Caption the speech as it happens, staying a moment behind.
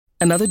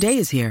Another day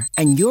is here,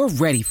 and you're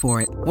ready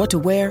for it. What to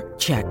wear?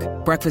 Check.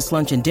 Breakfast,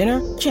 lunch, and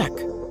dinner? Check.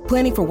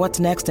 Planning for what's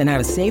next and how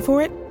to save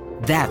for it?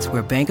 That's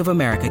where Bank of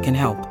America can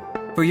help.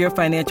 For your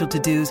financial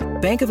to-dos,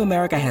 Bank of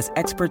America has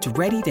experts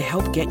ready to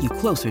help get you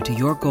closer to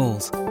your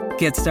goals.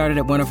 Get started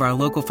at one of our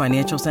local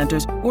financial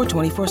centers or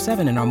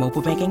 24/7 in our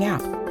mobile banking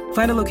app.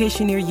 Find a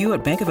location near you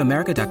at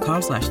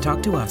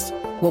bankofamerica.com/talktous.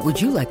 What would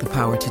you like the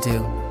power to do?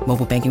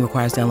 Mobile banking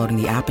requires downloading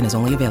the app and is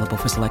only available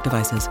for select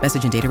devices.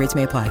 Message and data rates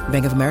may apply.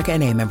 Bank of America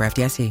N.A., member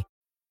FDIC.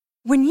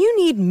 When you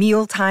need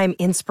mealtime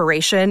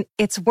inspiration,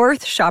 it's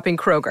worth shopping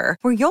Kroger,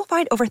 where you'll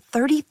find over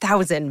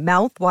 30,000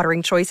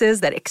 mouth-watering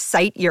choices that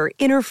excite your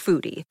inner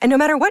foodie. And no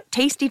matter what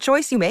tasty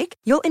choice you make,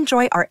 you'll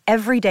enjoy our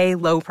everyday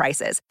low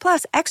prices,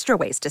 plus extra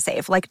ways to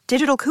save, like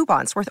digital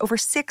coupons worth over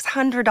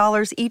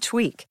 $600 each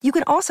week. You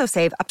can also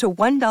save up to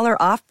 $1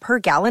 off per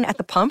gallon at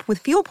the pump with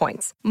fuel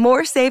points.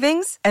 More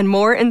savings and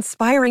more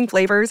inspiring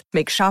flavors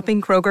make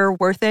shopping Kroger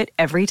worth it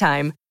every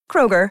time.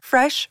 Kroger,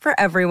 fresh for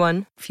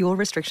everyone. Fuel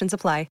restrictions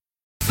apply.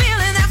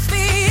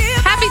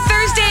 Happy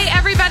Thursday,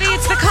 everybody.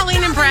 It's the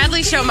Colleen and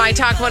Bradley Show, My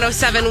Talk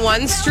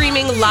 1071,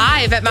 streaming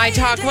live at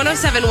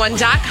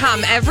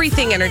MyTalk1071.com.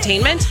 Everything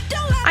Entertainment.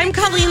 I'm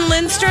Colleen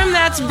Lindstrom.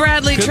 That's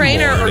Bradley Good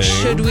Trainer, morning. or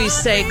should we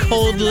say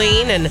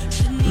Colleen and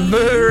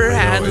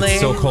Bradley?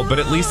 It's so cold, but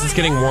at least it's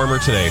getting warmer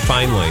today,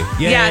 finally.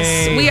 Yay.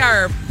 Yes, we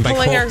are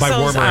pulling ourselves by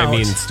warmer, out. I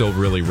mean still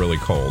really, really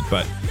cold,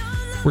 but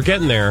we're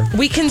getting there.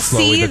 We can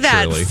slowly see but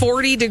that surely.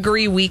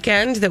 40-degree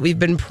weekend that we've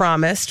been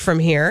promised from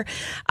here.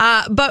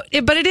 But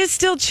it is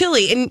still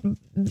chilly. And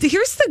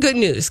here's the good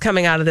news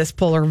coming out of this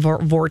polar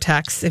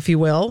vortex, if you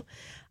will.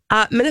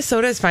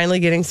 Minnesota is finally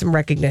getting some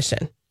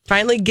recognition.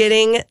 Finally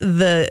getting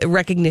the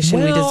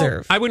recognition we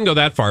deserve. I wouldn't go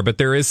that far, but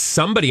there is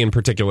somebody in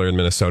particular in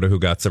Minnesota who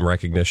got some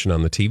recognition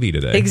on the TV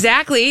today.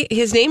 Exactly.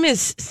 His name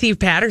is Steve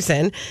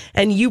Patterson,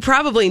 and you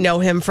probably know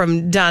him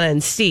from Donna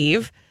and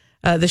Steve,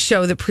 the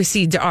show that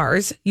precedes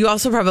ours. You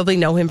also probably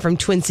know him from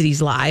Twin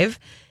Cities Live.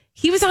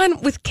 He was on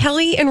with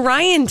Kelly and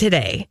Ryan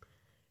today.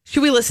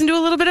 Should we listen to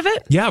a little bit of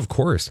it? Yeah, of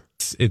course.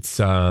 It's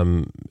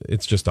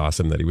just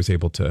awesome that he was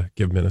able to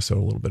give Minnesota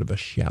a little bit of a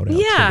shout out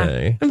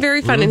today.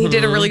 Very fun, and he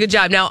did a really good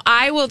job. Now,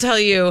 I will tell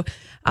you,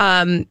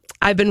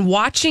 I've been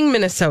watching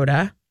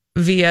Minnesota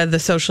via the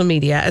social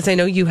media, as I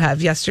know you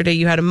have. Yesterday,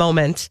 you had a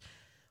moment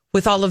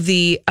with all of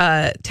the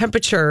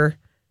temperature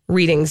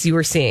readings you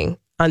were seeing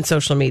on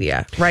social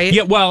media, right?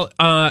 Yeah, well,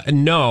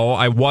 no,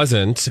 I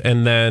wasn't.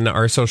 And then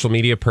our social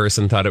media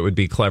person thought it would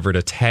be clever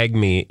to tag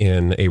me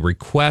in a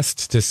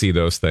request to see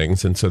those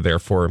things. And so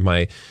therefore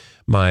my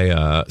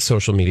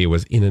social media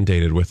was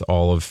inundated with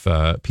all of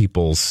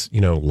people's,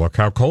 look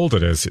how cold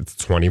it is. It's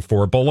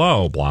 24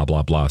 below, blah,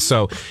 blah, blah.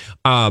 So,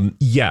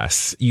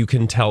 yes, you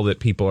can tell that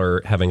people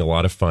are having a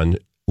lot of fun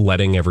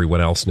letting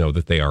everyone else know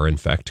that they are in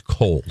fact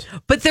cold.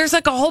 But there's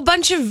like a whole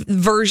bunch of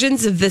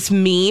versions of this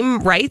meme,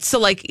 right? So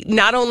like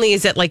not only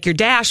is it like your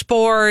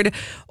dashboard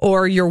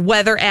or your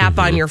weather app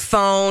on your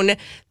phone,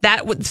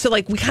 so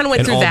like we kind of went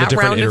and through all that the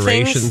different round of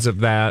iterations things.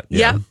 of that.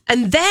 Yeah.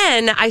 And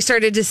then I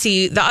started to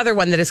see the other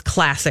one that is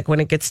classic when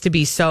it gets to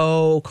be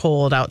so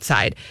cold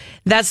outside.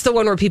 That's the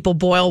one where people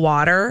boil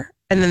water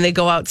and then they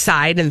go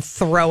outside and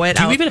throw it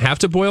out. Do you even have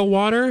to boil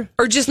water?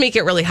 Or just make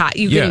it really hot.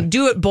 You can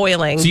do it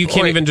boiling. So you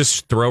can't even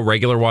just throw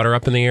regular water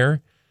up in the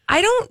air?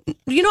 I don't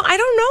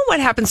know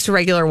what happens to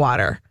regular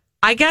water.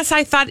 I guess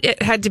I thought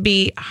it had to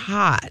be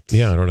hot.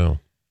 Yeah, I don't know.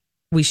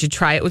 We should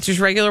try it with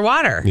just regular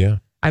water. Yeah.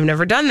 I've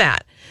never done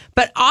that.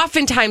 But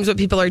oftentimes what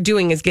people are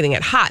doing is getting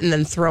it hot and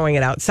then throwing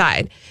it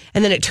outside.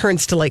 And then it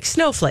turns to like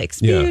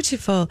snowflakes. Yeah.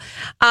 Beautiful.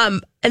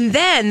 And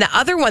then the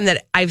other one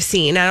that I've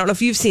seen, I don't know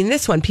if you've seen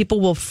this one, people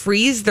will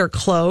freeze their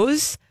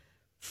clothes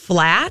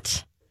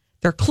flat,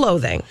 their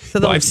clothing. So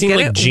they'll I've seen get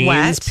like it jeans.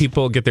 wet.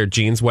 People get their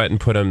jeans wet and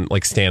put them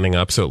like standing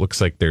up. So it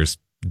looks like there's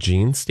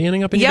jeans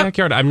standing up in your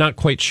backyard. I'm not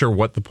quite sure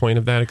what the point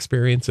of that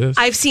experience is.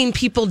 I've seen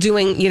people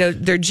doing,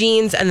 their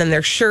jeans and then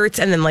their shirts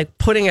and then like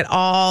putting it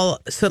all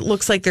so it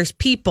looks like there's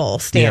people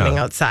standing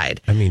outside.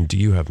 I mean, do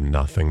you have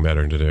nothing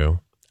better to do?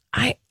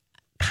 I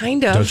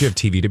kind of. Don't you have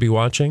TV to be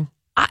watching?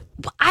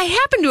 I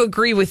happen to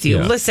agree with you.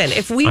 Yeah. Listen,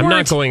 if we I'm weren't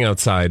not going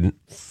outside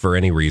for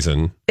any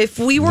reason. If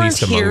we weren't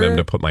least among here, them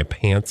to put my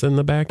pants in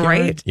the backyard.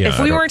 right? Yeah, if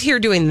we weren't here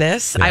doing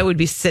this, I would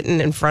be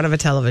sitting in front of a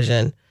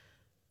television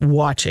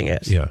watching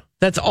it. Yeah.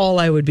 That's all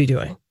I would be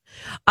doing.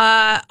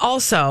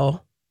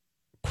 Also,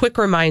 quick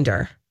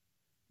reminder,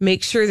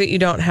 make sure that you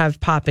don't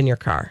have pop in your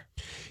car.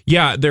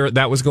 Yeah,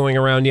 that was going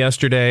around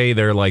yesterday.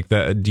 They're like,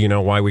 do you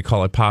know why we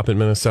call it pop in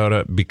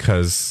Minnesota?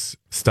 Because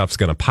stuff's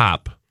going to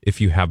pop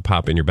if you have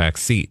pop in your back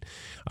seat.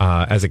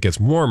 As it gets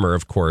warmer,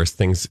 of course,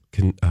 things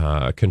can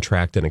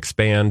contract and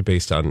expand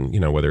based on,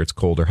 whether it's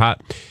cold or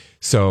hot.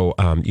 So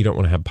you don't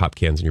want to have pop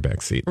cans in your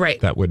back seat.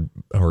 Right.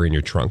 Or in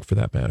your trunk for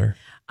that matter.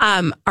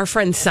 Our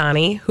friend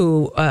Sonny,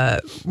 who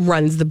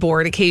runs the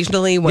board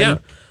occasionally when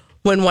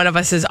one of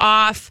us is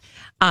off,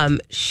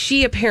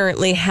 she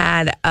apparently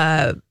had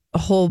a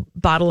whole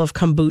bottle of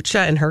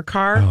kombucha in her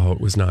car. Oh,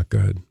 it was not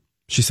good.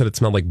 She said it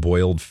smelled like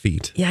boiled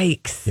feet.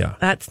 Yikes. Yeah.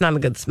 That's not a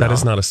good smell. That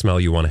is not a smell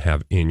you want to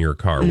have in your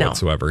car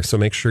whatsoever. So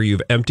make sure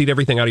you've emptied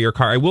everything out of your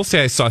car. I will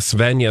say I saw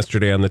Sven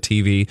yesterday on the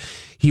TV.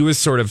 He was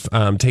sort of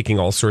taking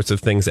all sorts of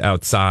things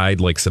outside,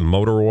 like some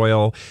motor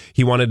oil.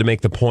 He wanted to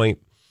make the point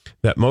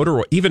that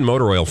even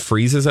motor oil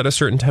freezes at a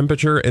certain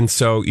temperature. And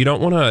so you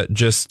don't want to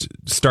just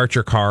start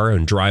your car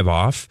and drive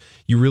off.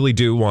 You really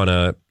do want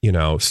to,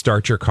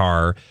 start your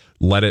car,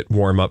 let it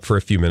warm up for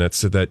a few minutes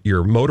so that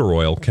your motor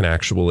oil can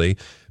actually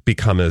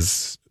become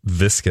as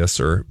viscous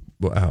or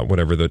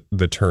whatever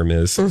the term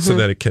is, so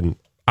that it can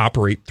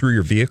operate through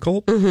your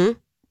vehicle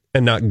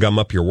and not gum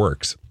up your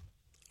works.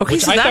 Okay,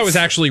 which I thought was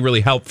actually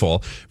really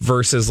helpful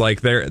versus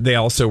like they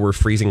also were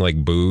freezing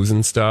like booze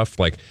and stuff.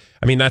 Like,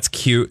 I mean, that's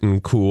cute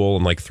and cool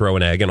and like throw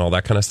an egg and all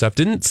that kind of stuff.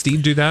 Didn't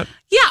Steve do that?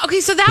 Yeah. Okay.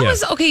 So that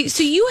was okay.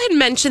 So you had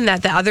mentioned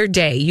that the other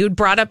day. You had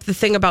brought up the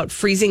thing about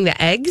freezing the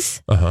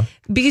eggs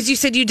because you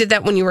said you did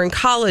that when you were in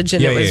college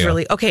and it was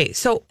really okay.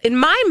 So in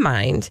my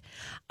mind,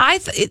 I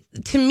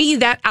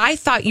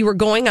thought you were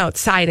going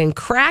outside and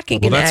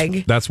cracking an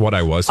egg. That's what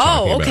I was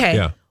talking about.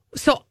 Yeah.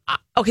 So,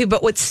 okay,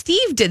 but what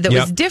Steve did that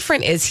was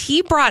different is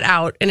he brought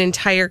out an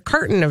entire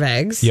carton of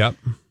eggs. Yep.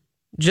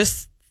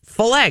 Just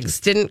full eggs.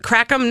 Didn't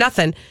crack them,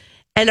 nothing.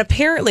 And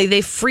apparently they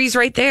freeze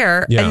right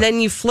there. Yeah. And then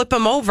you flip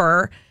them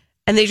over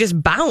and they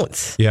just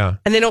bounce. Yeah.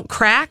 And they don't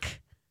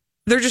crack.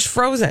 They're just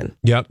frozen.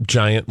 Yep.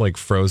 Giant, like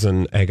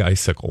frozen egg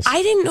icicles.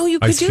 I didn't know you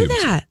could do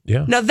that.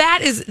 Yeah. Now that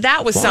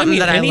was something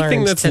that I learned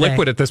anything that's today.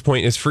 Liquid at this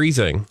point is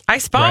freezing. I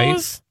suppose.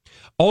 Right?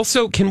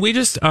 Also, can we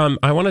just,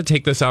 I want to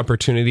take this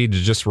opportunity to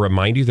just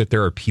remind you that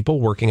there are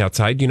people working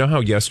outside. You know how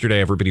yesterday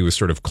everybody was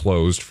sort of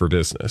closed for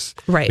business?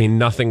 Right. I mean,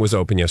 nothing was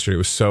open yesterday. It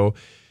was so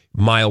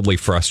mildly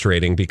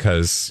frustrating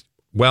because,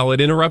 well,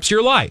 it interrupts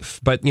your life.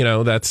 But,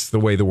 that's the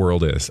way the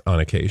world is on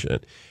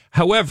occasion.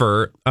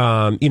 However,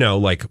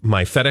 like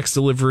my FedEx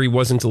delivery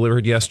wasn't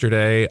delivered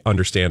yesterday.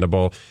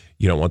 Understandable.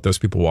 You don't want those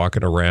people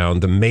walking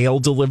around. The mail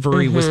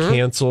delivery was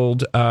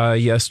canceled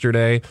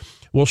yesterday.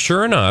 Well,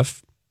 sure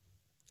enough,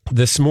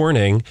 this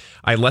morning,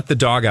 I let the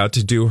dog out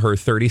to do her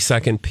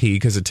 30-second pee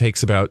because it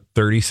takes about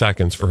 30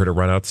 seconds for her to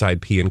run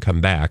outside, pee, and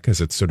come back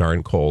because it's so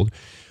darn cold.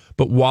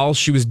 But while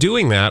she was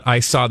doing that, I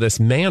saw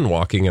this man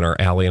walking in our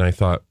alley, and I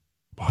thought,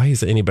 why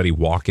is anybody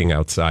walking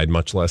outside,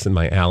 much less in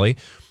my alley?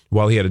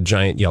 Well, he had a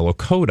giant yellow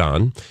coat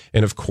on.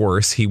 And of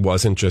course, he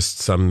wasn't just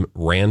some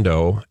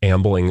rando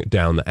ambling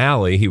down the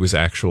alley. He was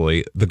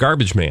actually the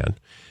garbage man,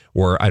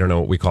 or I don't know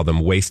what we call them,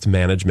 waste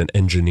management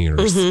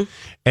engineers.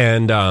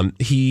 And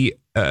he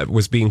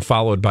was being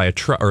followed by a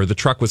truck, or the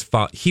truck was,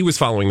 he was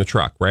following the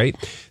truck, right?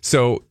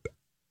 So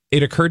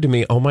it occurred to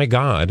me, oh my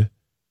God,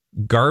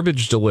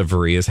 garbage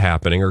delivery is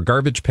happening, or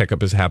garbage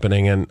pickup is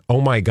happening. And oh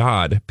my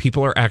God,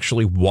 people are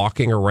actually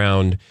walking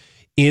around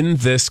in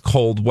this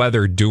cold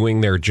weather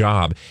doing their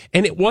job.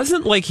 And it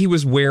wasn't like he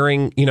was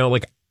wearing,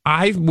 like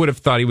I would have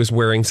thought he was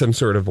wearing some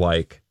sort of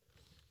like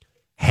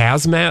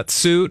hazmat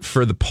suit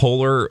for the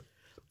polar,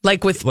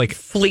 like with like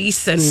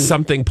fleece and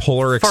something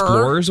polar fur?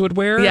 Explorers would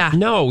wear. Yeah.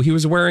 No, he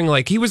was wearing a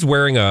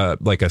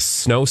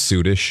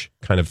snowsuitish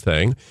kind of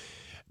thing,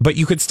 but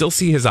you could still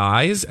see his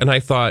eyes. And I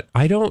thought,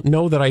 I don't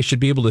know that I should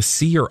be able to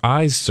see your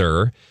eyes,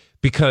 sir,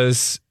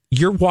 because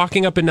you're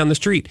walking up and down the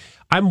street.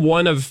 I'm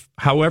one of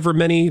however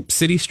many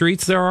city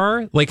streets there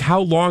are. Like, how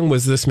long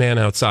was this man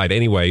outside?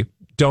 Anyway,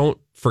 don't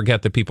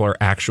forget that people are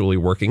actually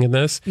working in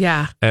this.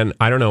 Yeah. And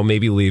I don't know,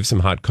 maybe leave some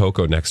hot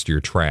cocoa next to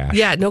your trash.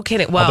 Yeah, no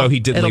kidding. Well, although he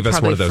did leave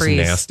us one of those freeze.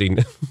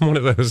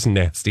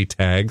 nasty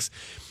tags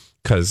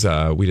because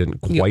we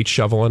didn't quite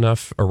shovel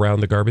enough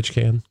around the garbage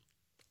can.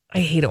 I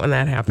hate it when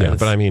that happens. Yeah,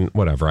 but I mean,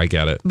 whatever, I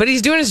get it. But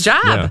he's doing his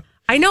job. Yeah.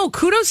 I know.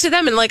 Kudos to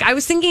them. And like, I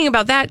was thinking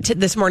about that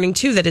this morning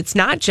too, that it's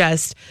not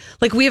just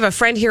like we have a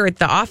friend here at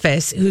the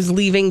office who's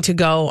leaving to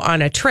go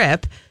on a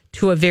trip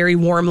to a very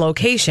warm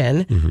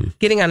location,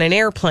 getting on an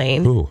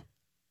airplane. Who?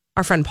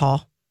 Our friend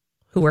Paul,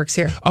 who works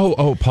here.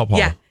 Oh, Paul.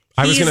 Yeah.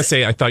 I was going to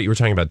say, I thought you were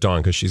talking about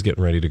Dawn because she's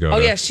getting ready to go. Oh,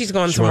 yeah. She's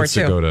going somewhere too. She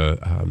wants to go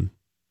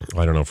to,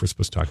 I don't know if we're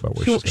supposed to talk about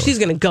where she's going. She's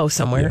going to go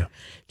somewhere. Yeah.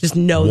 Just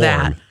know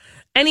that.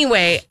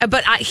 Anyway,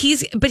 but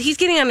he's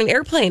getting on an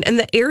airplane, and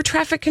the air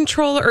traffic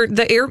controller, or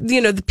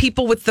the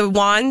people with the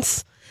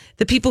wands,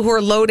 the people who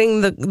are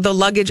loading the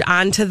luggage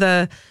onto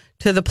the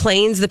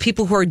planes, the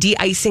people who are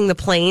de-icing the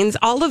planes,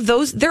 all of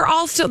those, they're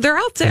out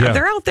there. Yeah.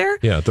 They're out there.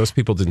 Yeah, those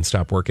people didn't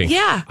stop working.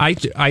 Yeah.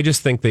 I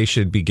just think they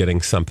should be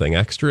getting something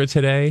extra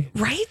today.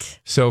 Right?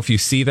 So if you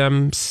see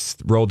them,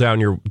 don't roll down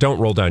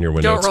your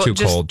window. It's too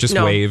cold. Just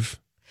wave.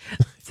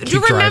 To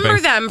remember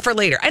them for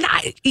later. And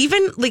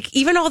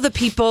even all the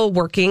people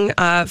working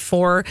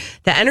for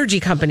the energy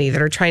company that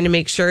are trying to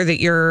make sure that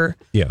your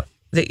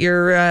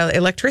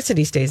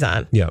electricity stays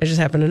on. Yeah. I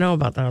just happen to know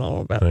about that a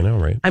little bit. I know,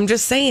 right? I'm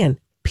just saying,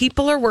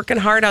 people are working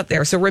hard out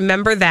there. So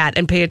remember that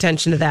and pay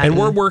attention to that. And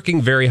we're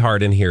working very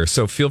hard in here.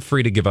 So feel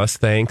free to give us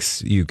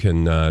thanks. You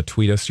can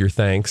tweet us your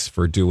thanks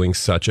for doing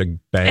such a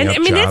bang-up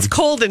job. It's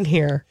cold in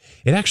here.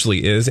 It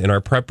actually is. In our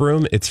prep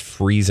room, it's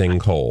freezing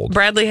cold.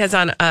 Bradley has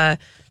on a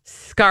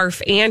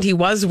scarf, and he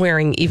was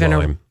wearing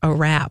even a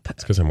wrap.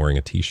 It's because I'm wearing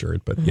a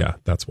T-shirt, but yeah,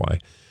 that's why.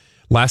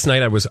 Last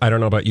night I don't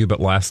know about you, but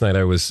last night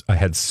I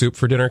had soup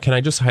for dinner. Can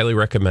I just highly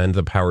recommend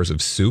the powers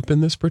of soup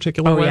in this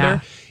particular weather? Yeah.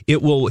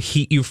 It will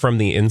heat you from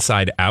the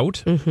inside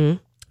out,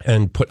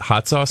 and put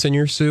hot sauce in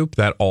your soup.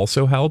 That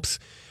also helps.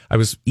 I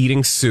was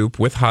eating soup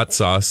with hot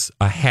sauce,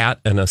 a hat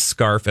and a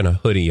scarf and a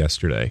hoodie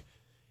yesterday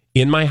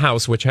in my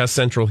house, which has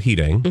central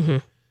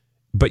heating.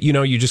 But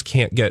you just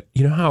can't get,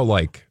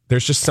 how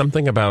there's just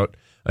something about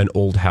an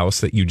old house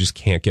that you just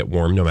can't get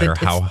warm no matter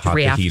how hot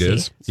the heat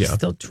is. It's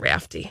still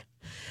drafty.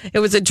 It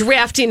was a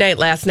drafty night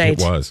last night.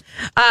 It was.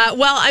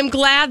 Well, I'm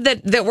glad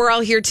that we're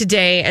all here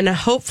today, and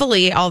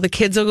hopefully all the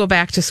kids will go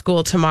back to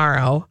school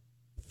tomorrow.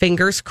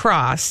 Fingers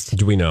crossed.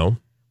 Do we know?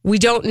 We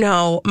don't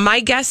know. My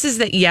guess is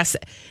that yes.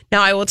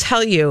 Now, I will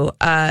tell you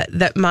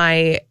that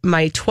my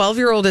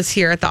 12-year-old is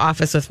here at the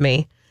office with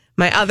me.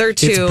 My other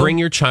two. It's Bring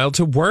Your Child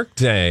to Work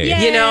Day.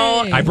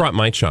 Yay. I brought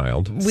my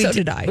child. So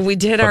did I. We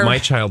did But my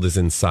child is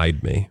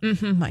inside me.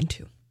 Mm-hmm, mine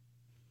too.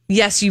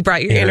 Yes, you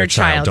brought your inner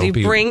child. Don't You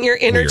be bring your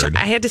inner child.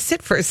 weird. I had to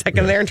sit for a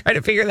second there and try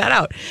to figure that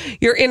out.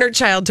 Your inner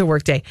child to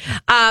work day.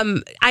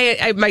 My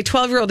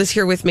 12-year-old is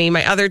here with me.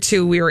 My other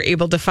two, we were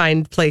able to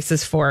find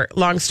places for.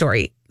 Long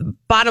story.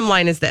 Bottom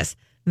line is this.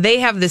 They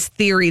have this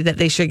theory that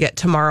they should get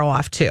tomorrow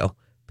off too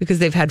because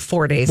they've had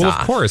 4 days off. Well,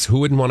 of course.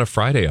 Who wouldn't want a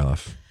Friday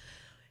off?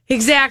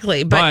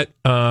 Exactly. But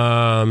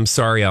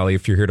sorry, Allie,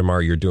 if you're here tomorrow,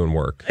 you're doing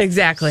work.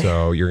 exactly.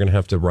 So you're going to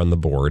have to run the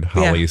board.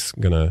 Holly's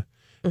going to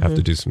have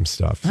to do some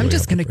stuff. I'm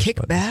just going to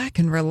kick back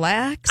and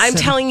relax. I'm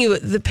telling you,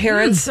 the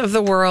parents of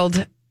the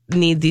world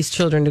need these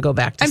children to go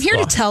back to I'm school.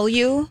 here to tell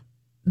you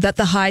that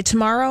the high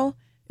tomorrow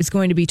is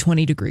going to be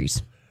 20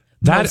 degrees.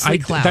 Mostly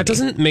cloudy. That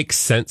doesn't make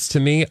sense to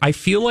me. I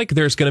feel like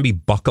there's going to be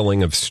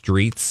buckling of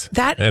streets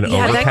and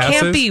overpasses. That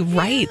can't be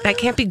right. That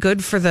can't be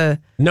good for the...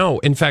 No,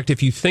 in fact,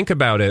 if you think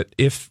about it,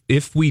 if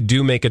we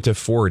do make it to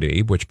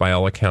 40, which by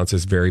all accounts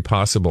is very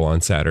possible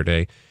on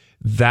Saturday,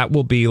 that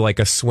will be like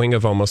a swing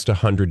of almost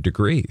 100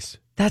 degrees.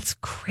 That's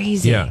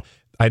crazy. Yeah.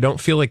 I don't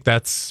feel like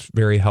that's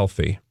very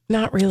healthy.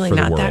 Not really. For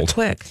the Not that world.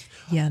 quick.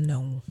 Yeah,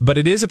 no. But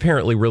it is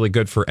apparently really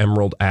good for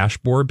emerald ash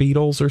borer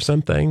beetles or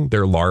something.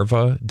 Their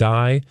larvae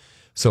die.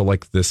 So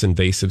like this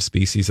invasive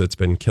species that's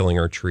been killing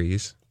our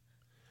trees.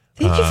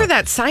 Thank you for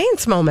that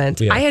science moment.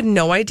 Yeah. I had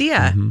no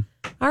idea.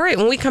 All right.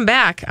 When we come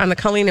back on the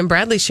Colleen and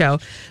Bradley show,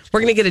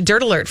 we're going to get a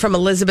dirt alert from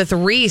Elizabeth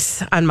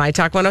Reese on My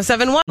Talk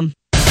 1071.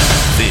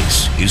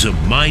 This is a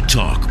My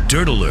Talk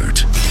Dirt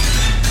Alert.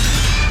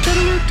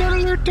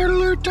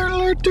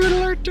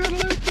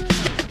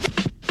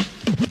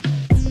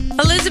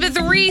 Elizabeth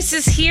Reese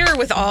is here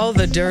with all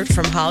the dirt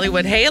from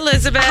Hollywood. Hey,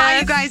 Elizabeth. Hi,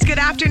 you guys. Good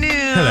afternoon.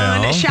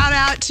 Hello. Shout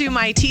out to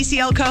my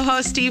TCL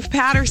co-host, Steve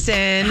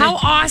Patterson. How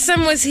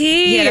awesome was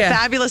he? He had a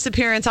fabulous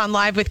appearance on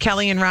Live with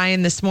Kelly and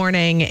Ryan this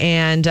morning,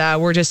 and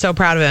we're just so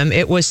proud of him.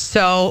 It was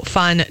so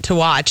fun to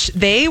watch.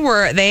 They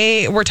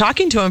were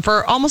talking to him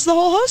for almost the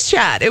whole host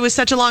chat. It was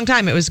such a long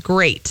time. It was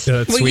great.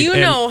 That's Well, sweet. you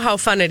And know how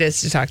fun it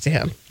is to talk to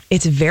him.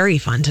 It's very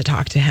fun to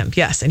talk to him.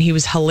 Yes. And he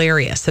was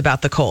hilarious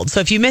about the cold. So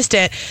if you missed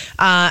it,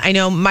 I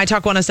know My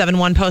Talk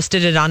 1071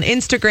 posted it on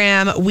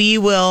Instagram. We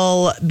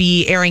will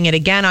be airing it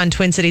again on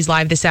Twin Cities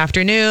Live this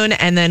afternoon.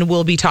 And then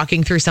we'll be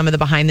talking through some of the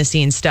behind the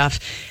scenes stuff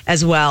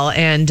as well.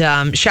 And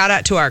shout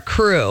out to our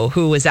crew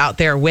who was out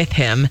there with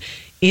him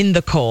in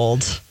the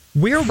cold.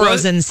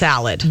 Frozen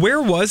salad.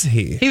 Where was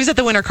he? He was at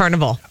the Winter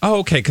Carnival. Oh,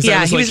 okay. Because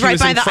Yeah, he was right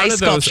by in the front ice of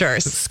those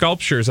sculptures.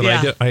 Sculptures, and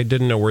Yeah. I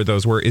didn't know where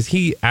those were. Is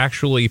he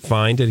actually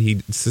fine? Did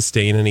he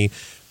sustain any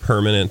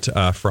permanent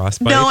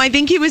frostbite? No, I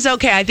think he was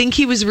okay. I think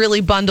he was really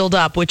bundled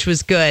up, which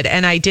was good.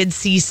 And I did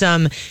see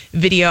some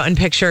video and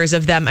pictures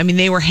of them. I mean,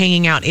 they were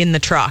hanging out in the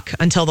truck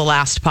until the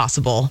last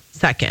possible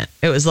second.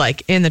 It was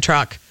like in the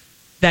truck,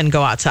 then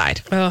go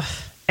outside. Ugh.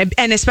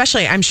 And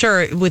especially, I'm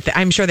sure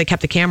they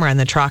kept the camera in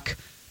the truck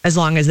as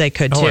long as they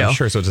could too. I'm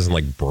sure, so it doesn't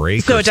like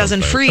break. So or it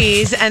doesn't something.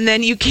 freeze, and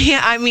then you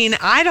can't. I mean,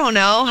 I don't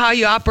know how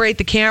you operate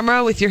the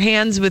camera with your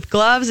hands with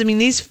gloves. I mean,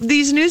 these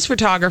news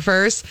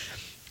photographers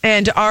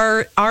and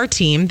our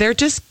team, they're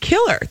just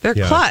killer. They're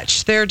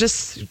clutch. They're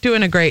just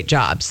doing a great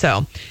job.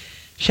 So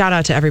shout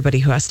out to everybody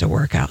who has to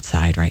work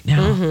outside right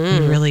now.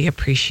 We really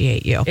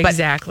appreciate you.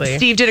 Exactly. But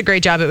Steve did a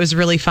great job. It was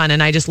really fun,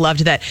 and I just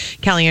loved that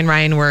Kelly and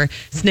Ryan were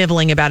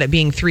sniveling about it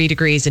being 3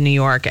 degrees in New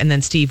York, and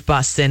then Steve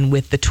busts in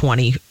with the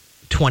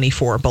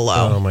 24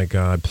 below. Oh my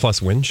God!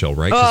 Plus wind chill,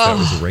 right? Because that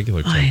was a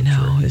regular temperature. I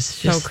know. It's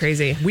So just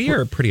crazy. We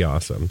are pretty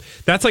awesome.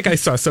 That's like I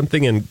saw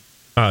something in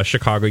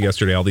Chicago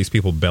yesterday. All these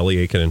people belly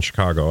aching in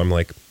Chicago. I'm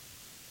like,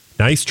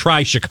 nice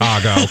try,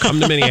 Chicago.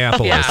 Come to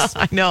Minneapolis.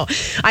 Yeah.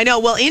 I know.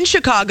 Well, in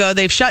Chicago,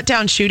 they've shut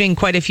down shooting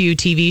quite a few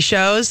TV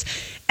shows.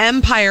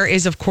 Empire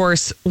is, of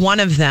course, one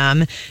of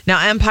them.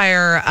 Now,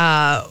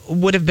 Empire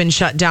would have been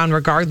shut down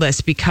regardless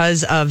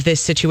because of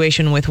this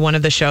situation with one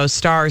of the show's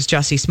stars,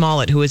 Jussie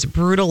Smollett, who was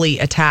brutally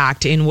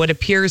attacked in what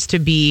appears to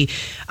be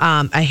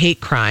a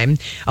hate crime.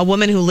 A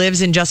woman who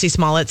lives in Jussie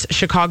Smollett's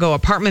Chicago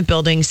apartment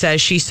building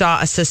says she saw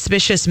a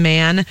suspicious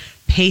man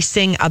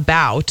pacing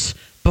about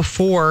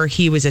before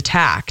he was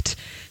attacked.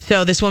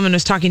 So this woman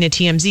was talking to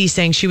TMZ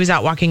saying she was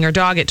out walking her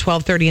dog at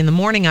 12:30 in the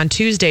morning on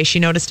Tuesday. She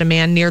noticed a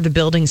man near the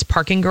building's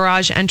parking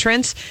garage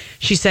entrance.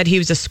 She said he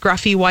was a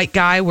scruffy white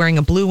guy wearing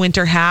a blue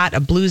winter hat, a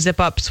blue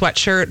zip-up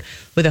sweatshirt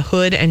with a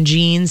hood and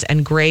jeans,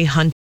 and gray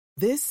hunt.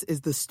 This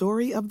is the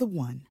story of the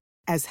one.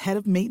 As head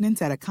of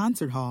maintenance at a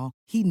concert hall,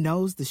 he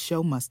knows the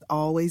show must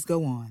always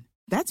go on.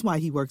 That's why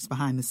he works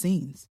behind the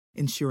scenes,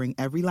 ensuring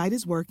every light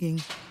is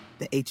working,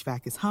 the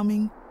HVAC is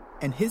humming,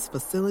 and his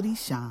facility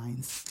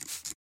shines.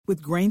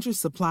 With Grainger's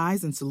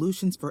supplies and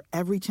solutions for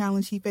every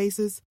challenge he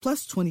faces,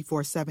 plus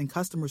 24/7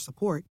 customer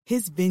support,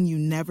 his venue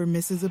never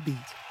misses a beat.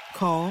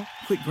 Call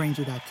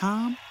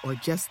quickgrainger.com or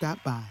just stop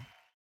by.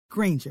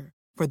 Grainger,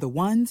 for the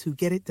ones who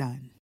get it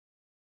done.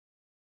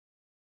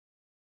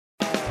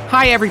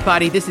 Hi,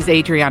 everybody. This is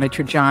Adriana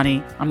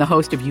Trajani. I'm the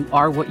host of You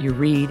Are What You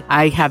Read.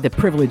 I have the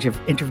privilege of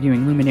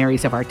interviewing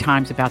luminaries of our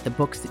times about the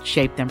books that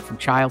shaped them from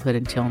childhood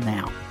until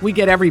now. We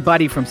get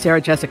everybody from Sarah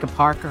Jessica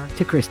Parker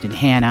to Kristen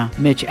Hanna,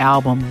 Mitch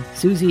Albom,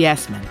 Susie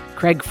Essman,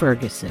 Craig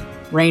Ferguson,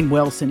 Rainn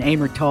Wilson,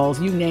 Amor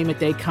Tolls, you name it,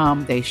 they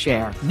come, they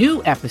share.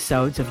 New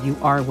episodes of You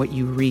Are What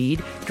You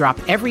Read drop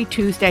every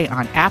Tuesday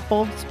on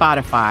Apple,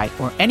 Spotify,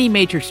 or any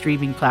major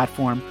streaming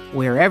platform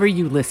wherever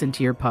you listen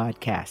to your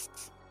podcasts.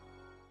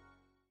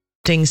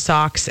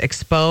 Socks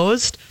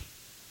exposed,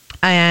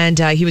 and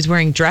he was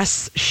wearing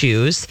dress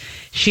shoes.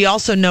 She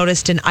also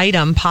noticed an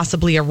item,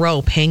 possibly a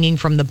rope, hanging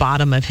from the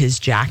bottom of his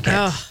jacket.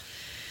 Ugh.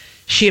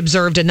 She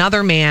observed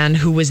another man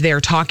who was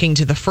there talking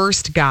to the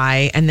first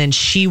guy, and then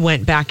she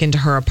went back into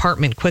her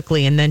apartment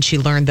quickly, and then she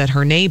learned that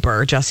her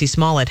neighbor, Jussie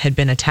Smollett, had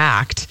been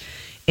attacked,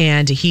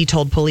 and he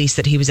told police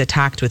that he was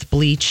attacked with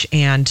bleach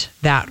and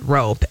that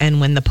rope.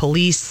 And when the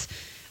police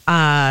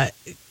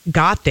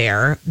got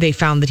there, they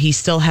found that he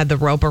still had the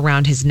rope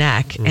around his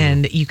neck,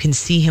 and you can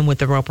see him with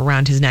the rope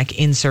around his neck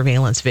in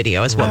surveillance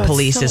video, is what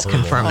police is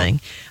confirming.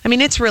 I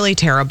mean, it's really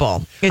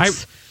terrible.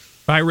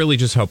 I really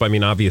just hope, I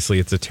mean, obviously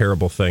it's a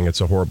terrible thing.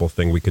 It's a horrible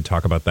thing. We could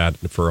talk about that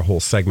for a whole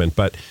segment.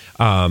 But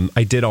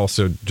I did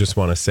also just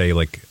want to say,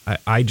 like,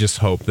 I just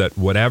hope that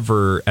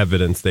whatever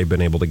evidence they've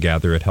been able to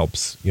gather, it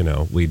helps,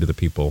 lead to the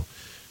people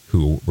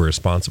who were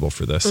responsible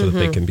for this so that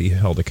they can be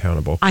held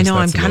accountable. I know.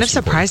 I'm kind of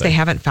surprised they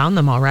haven't found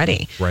them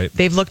already. Right.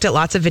 They've looked at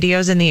lots of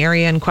videos in the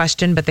area in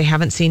question, but they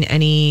haven't seen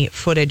any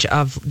footage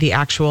of the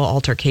actual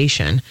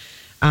altercation.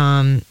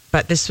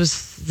 But this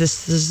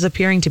is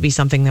appearing to be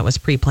something that was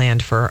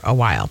pre-planned for a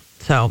while.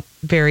 So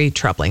very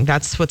troubling.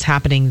 That's what's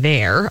happening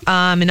there.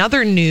 In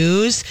other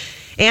news,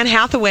 Anne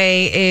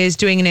Hathaway is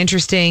doing an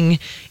interesting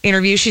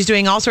interview. She's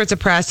doing all sorts of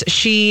press.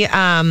 She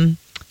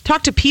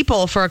talked to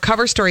People for a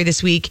cover story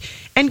this week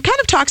and kind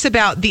of talks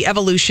about the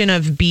evolution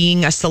of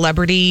being a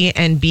celebrity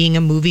and being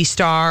a movie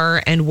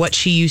star and what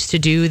she used to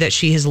do that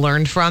she has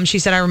learned from. She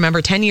said, I remember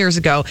 10 years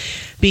ago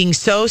being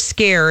so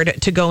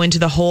scared to go into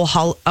the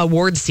whole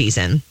award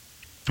season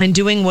and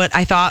doing what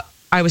I thought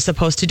I was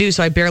supposed to do.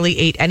 So I barely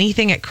ate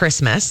anything at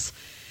Christmas.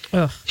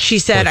 Ugh. She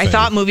said, I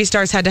thought movie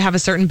stars had to have a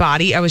certain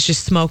body. I was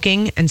just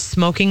smoking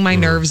my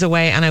nerves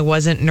away, and I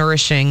wasn't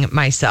nourishing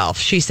myself.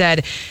 She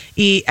said,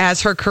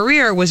 as her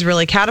career was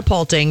really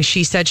catapulting,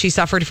 she said she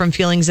suffered from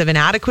feelings of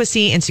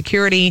inadequacy,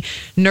 insecurity,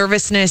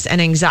 nervousness, and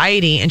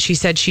anxiety. And she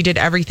said she did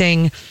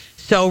everything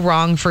so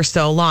wrong for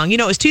so long.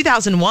 It was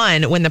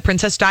 2001 when the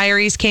Princess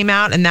Diaries came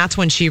out, and that's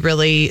when she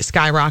really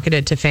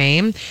skyrocketed to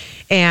fame.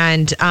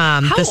 And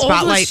the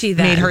spotlight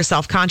made her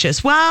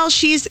self-conscious. Well, so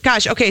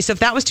if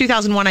that was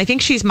 2001, I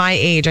think she's my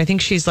age. I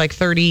think she's like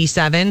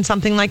 37,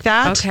 something like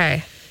that.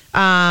 Okay.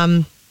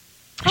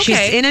 She's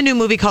in a new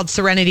movie called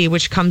Serenity,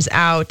 which comes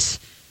out,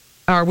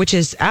 or which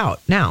is out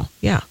now.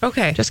 Yeah.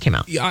 Okay. Just came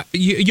out.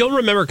 You'll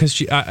remember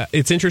because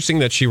it's interesting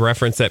that she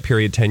referenced that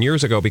period 10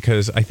 years ago,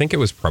 because I think it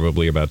was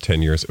probably about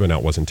 10 years. Well, no,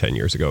 it wasn't 10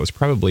 years ago. It was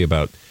probably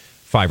about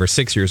 5 or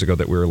 6 years ago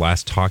that we were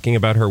last talking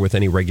about her with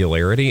any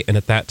regularity. And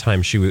at that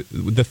time,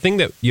 the thing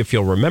that, if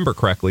you'll remember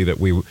correctly, that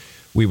we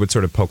would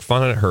sort of poke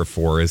fun at her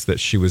for is that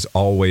she was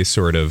always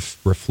sort of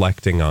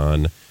reflecting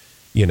on,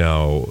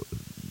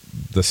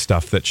 the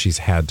stuff that she's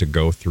had to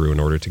go through in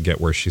order to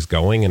get where she's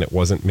going. And it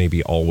wasn't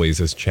maybe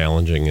always as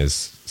challenging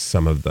as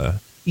some of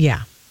the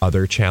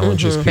other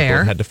challenges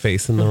people had to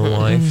face in their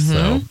life.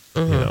 So,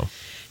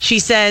 She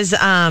says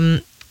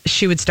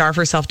she would starve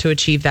herself to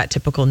achieve that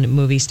typical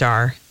movie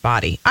star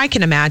body. I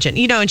can imagine,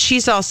 and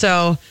she's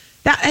also,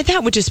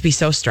 that would just be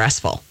so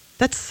stressful.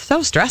 That's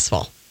so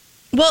stressful.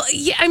 Well,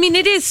 yeah, I mean,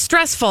 it is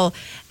stressful.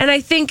 And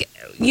I think,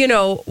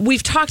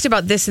 we've talked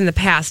about this in the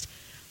past,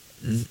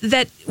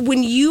 that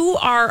when you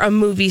are a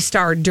movie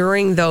star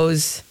during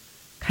those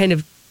kind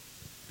of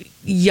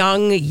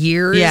young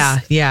years.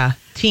 Yeah.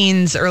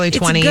 Teens, early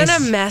 20s. It's going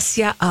to mess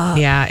you up.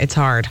 Yeah, it's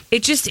hard.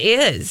 It just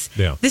is.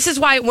 Yeah. This is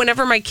why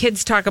whenever my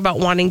kids talk about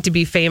wanting to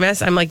be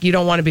famous, I'm like, you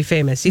don't want to be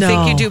famous. You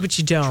think you do, but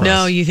you don't.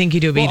 No, you think you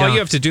do, but you don't. All you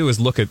have to do is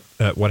look at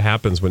what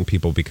happens when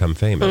people become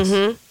famous.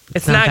 Mm-hmm.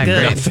 It's not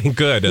good. Nothing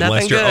good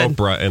unless you're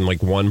Oprah and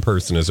like one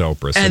person is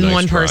Oprah. So and nice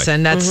one try.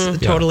 person. That's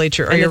totally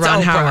true. Or you're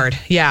Ron Howard.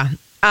 Yeah.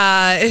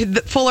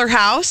 Fuller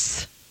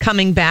House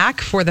coming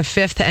back for the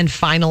 5th and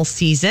final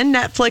season,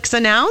 Netflix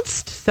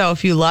announced. So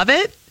if you love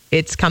it,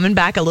 It's coming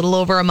back a little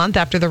over a month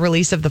after the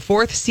release of the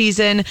 4th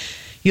season.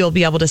 You'll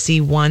be able to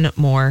see one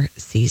more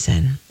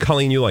season.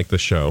 Colleen, you like the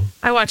show.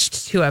 I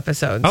watched 2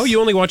 episodes. Oh, you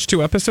only watched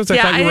 2 episodes? I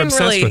thought you were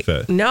obsessed with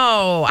it.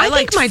 No, I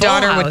think my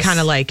daughter would kind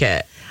of like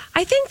it.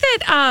 I think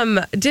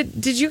that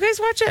did you guys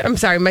watch it? I'm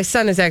sorry, my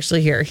son is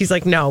actually here. He's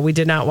like, no, we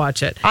did not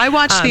watch it. I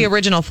watched the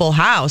original Full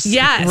House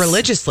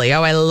religiously.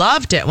 Oh, I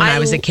loved it when I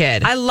was a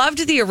kid. I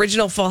loved the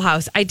original Full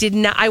House. I did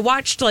not. I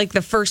watched like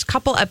the first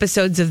couple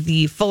episodes of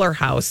the Fuller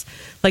House,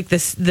 like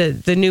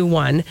the new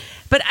one.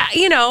 But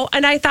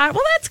and I thought,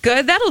 well, that's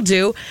good. That'll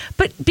do.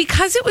 But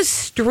because it was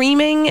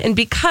streaming and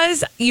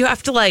because you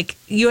have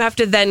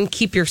to then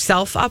keep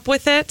yourself up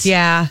with it.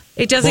 Yeah.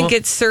 It doesn't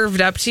get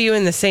served up to you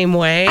in the same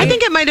way. I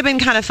think it might have been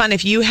kind of fun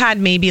if you had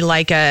maybe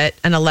like an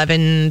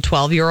 11,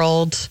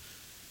 12-year-old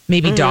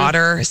maybe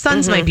daughter.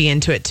 Sons might be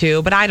into it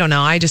too, but I don't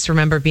know. I just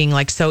remember being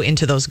like so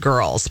into those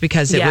girls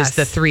because it was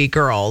the 3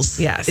 girls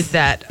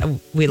that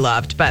we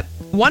loved. But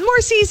one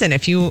more season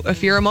if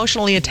you're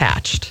emotionally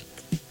attached.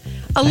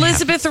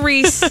 Elizabeth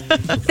Reese,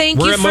 thank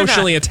you We're for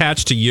emotionally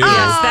attached to you.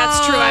 Yes,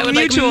 that's true. I would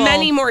mutual. like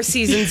many more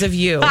seasons of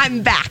you.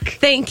 I'm back.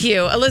 Thank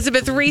you,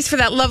 Elizabeth Reese, for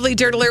that lovely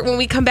Dirt Alert. When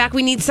we come back,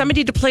 we need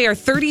somebody to play our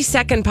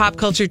 30-second pop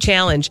culture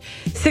challenge.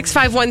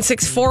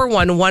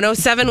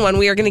 651-641-1071.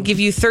 We are going to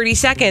give you 30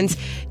 seconds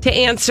to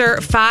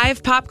answer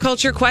 5 pop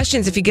culture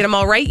questions. If you get them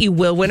all right, you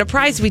will win a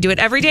prize. We do it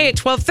every day at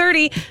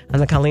 12:30 on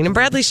the Colleen and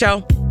Bradley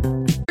Show.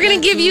 We're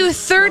going to give you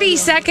 30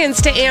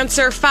 seconds to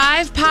answer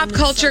 5 pop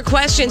culture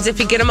questions. If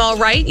you get them all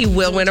right, you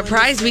will win a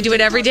prize. We do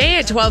it every day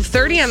at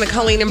 12:30 on the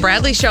Colleen and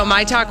Bradley Show,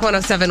 My Talk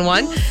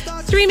 1071.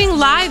 Streaming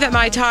live at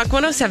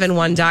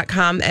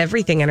MyTalk1071.com.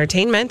 Everything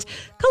Entertainment.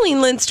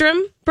 Colleen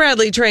Lindstrom,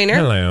 Bradley Trainer.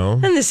 Hello.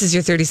 And this is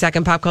your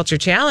 30-second pop culture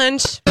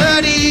challenge.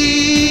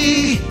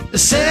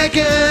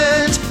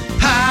 30-second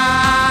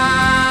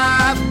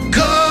pop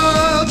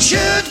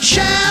culture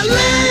challenge.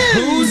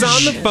 Who's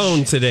on the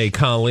phone today,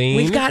 Colleen?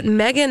 We've got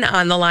Megan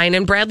on the line.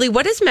 And Bradley,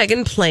 what is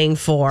Megan playing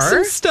for?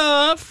 Some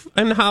stuff.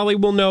 And Holly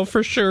will know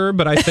for sure,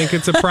 but I think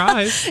it's a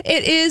prize.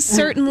 It is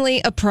certainly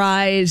a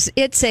prize.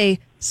 It's a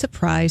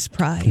surprise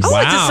prize. Oh,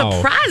 wow. It's a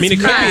surprise I mean,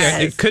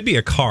 prize. it could be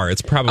a car.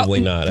 It's probably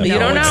not. You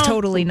don't know. It's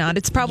totally not.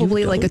 It's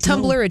probably like a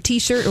tumbler, a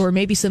T-shirt, or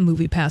maybe some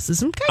movie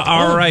passes. Okay.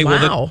 All right. wow.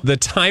 Well, the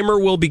timer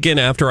will begin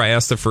after I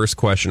ask the first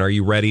question. Are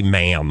you ready,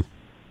 ma'am?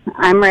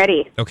 I'm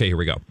ready. Okay, here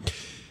we go.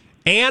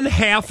 Anne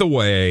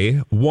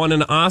Hathaway won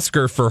an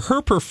Oscar for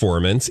her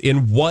performance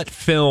in what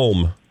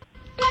film?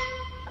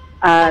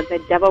 The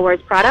Devil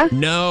Wears Prada?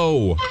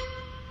 No.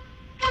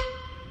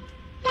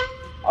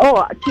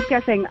 Oh, keep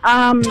guessing.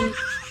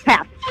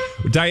 Pass.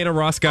 Diana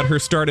Ross got her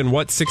start in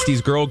what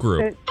 60s girl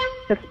group?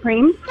 The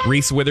Supremes?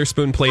 Reese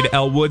Witherspoon played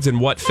Elle Woods in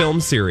what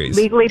film series?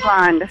 Legally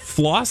Blonde.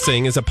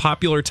 Flossing is a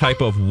popular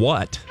type of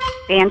what?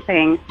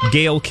 Dancing.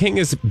 Gayle King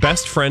is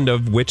best friend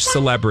of which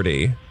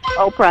celebrity?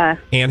 Oprah.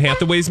 Anne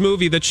Hathaway's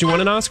movie that she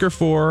won an Oscar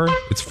for.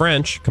 It's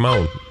French. Come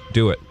on,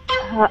 do it.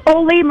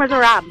 Les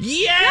Miserables.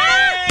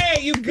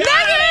 Yay! You got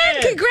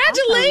it!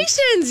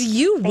 Congratulations! Awesome.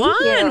 You won.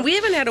 You. We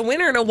haven't had a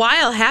winner in a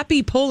while.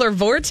 Happy Polar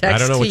Vortex. I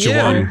don't know what you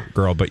won,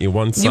 girl, but you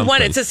won something. You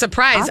won. It's a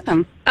surprise.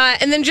 Awesome.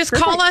 And then just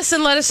call us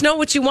and let us know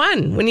what you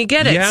won when you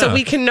get it, so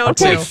we can know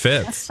too. It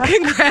fits.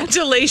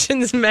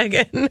 Congratulations,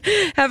 Megan.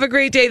 Have a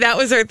great day. That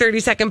was our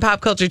 30-second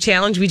pop culture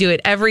challenge. We do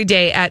it every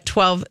day at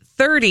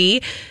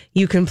 12:30.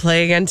 You can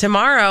play again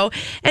tomorrow.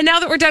 And now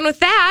that we're done with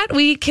that,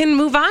 we can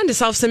move on to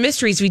solve some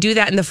mysteries. We do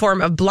that in the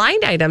form of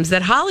blind items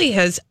that Holly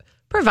has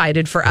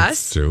provided for us.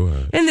 Let's do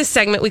it. In this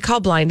segment, we call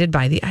Blinded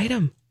by the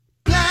Item.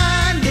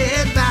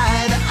 Blinded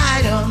by the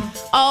item.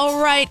 All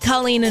right,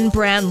 Colleen and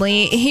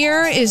Bradley,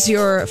 here is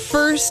your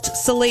first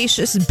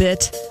salacious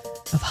bit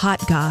of hot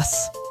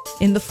goss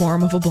in the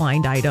form of a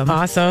blind item.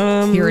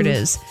 Awesome. Here it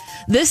is.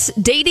 This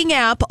dating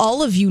app,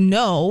 all of you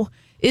know,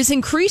 is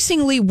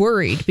increasingly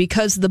worried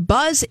because the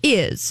buzz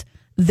is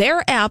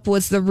their app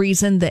was the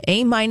reason the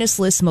A-minus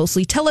list,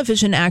 mostly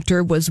television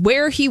actor, was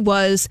where he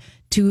was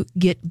to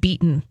get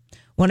beaten.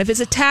 One of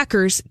his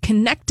attackers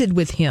connected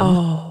with him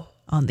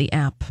on the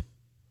app.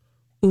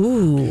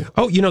 Ooh.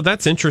 Oh,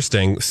 that's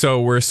interesting.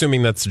 So we're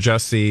assuming that's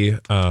Jesse.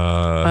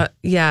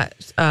 Yeah.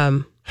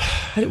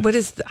 What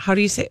is? How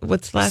do you say?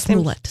 What's the last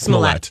name?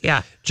 Smollett.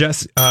 Yeah.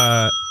 Jess.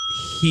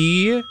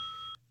 He.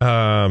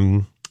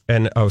 So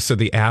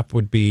the app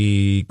would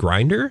be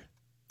Grindr?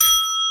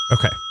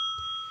 Okay.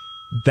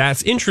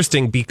 That's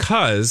interesting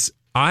because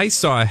I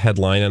saw a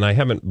headline and I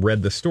haven't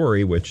read the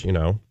story, which,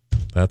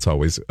 that's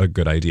always a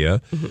good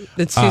idea.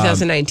 It's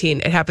 2019.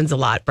 It happens a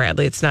lot,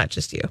 Bradley. It's not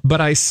just you.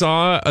 But I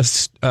saw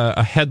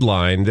a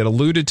headline that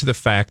alluded to the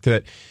fact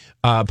that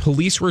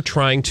police were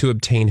trying to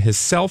obtain his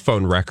cell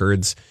phone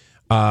records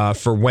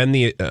for when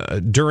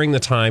during the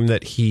time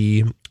that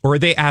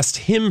they asked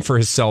him for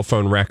his cell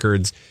phone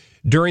records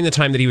during the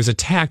time that he was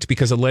attacked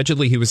because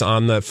allegedly he was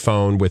on the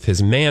phone with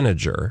his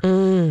manager.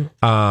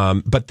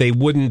 But they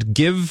wouldn't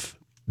give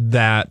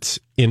that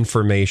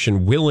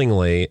information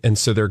willingly, and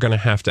so they're going to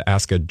have to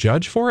ask a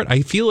judge for it.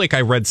 I feel like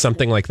I read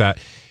something like that.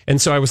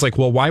 And so I was like,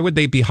 well, why would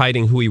they be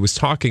hiding who he was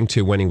talking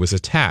to when he was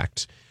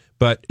attacked?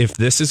 But if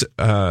this is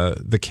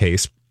the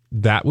case,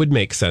 that would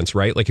make sense,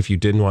 right? Like if you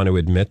didn't want to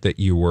admit that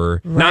you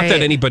were, not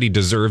that anybody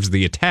deserves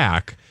the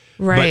attack,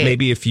 but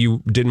maybe if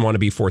you didn't want to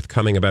be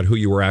forthcoming about who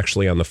you were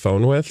actually on the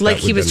phone with. Like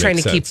he was trying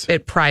to keep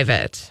it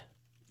private.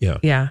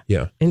 Yeah.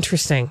 Yeah.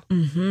 Interesting.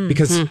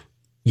 Because,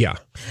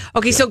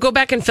 Okay, so go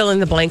back and fill in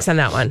the blanks on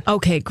that one.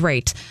 Okay,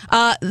 great.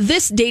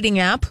 This dating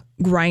app,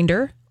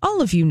 Grindr, all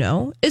of you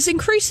know, is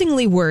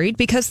increasingly worried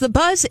because the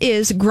buzz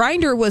is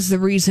Grindr was the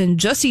reason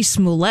Jussie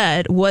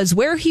Smollett was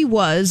where he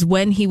was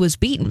when he was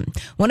beaten.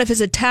 One of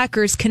his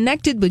attackers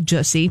connected with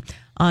Jussie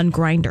on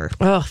Grindr.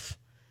 Ugh,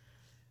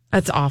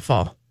 that's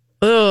awful.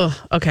 Ugh.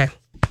 Okay.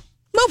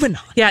 Moving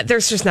on. Yeah,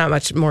 there's just not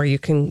much more you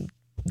can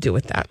do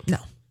with that. No.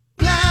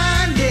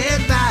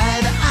 Blinded by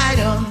the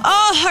item.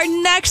 Oh,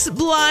 our next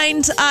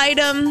blind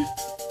item.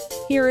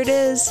 Here it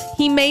is.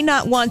 He may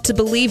not want to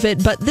believe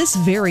it, but this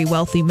very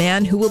wealthy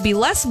man who will be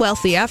less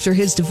wealthy after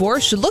his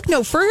divorce should look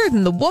no further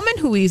than the woman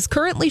who he's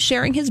currently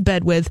sharing his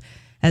bed with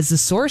as the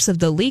source of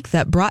the leak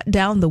that brought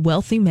down the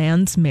wealthy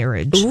man's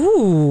marriage.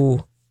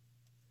 Ooh.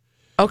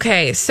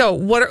 Okay, so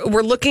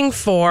we're looking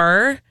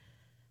for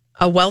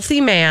a wealthy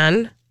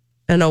man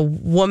and a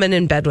woman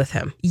in bed with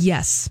him.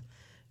 Yes.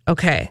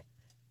 Okay.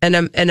 And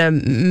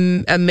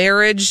a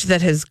marriage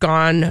that has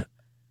gone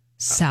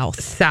south.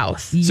 So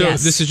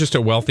Yes. this is just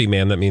a wealthy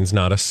man. That means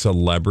not a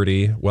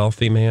celebrity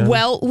wealthy man.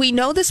 Well, we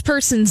know this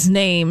person's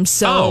name,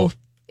 so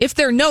if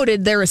they're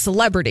noted, they're a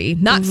celebrity.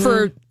 Not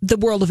for the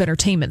world of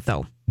entertainment,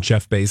 though.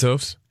 Jeff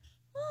Bezos.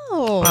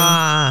 Oh.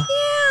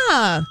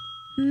 Yeah.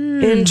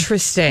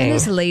 Interesting. And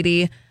his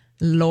lady,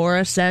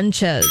 Laura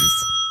Sanchez.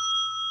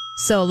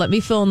 So let me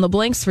fill in the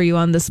blanks for you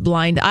on this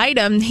blind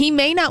item. He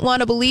may not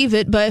want to believe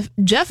it, but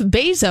Jeff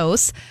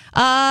Bezos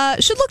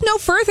should look no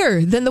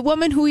further than the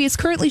woman who he is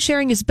currently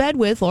sharing his bed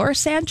with, Laura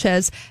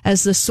Sanchez,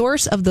 as the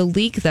source of the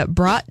leak that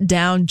brought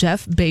down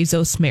Jeff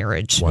Bezos'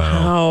 marriage.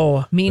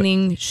 Wow.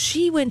 Meaning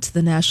she went to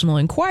the National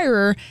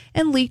Enquirer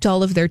and leaked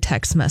all of their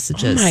text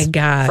messages. Oh my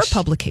gosh. For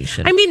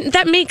publication. I mean,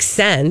 that makes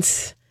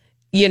sense.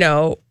 You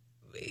know,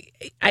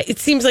 it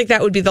seems like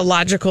that would be the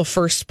logical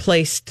first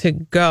place to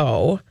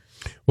go.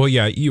 Well,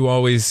 yeah, you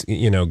always,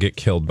 get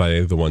killed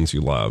by the ones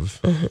you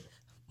love.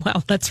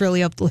 Wow, that's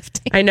really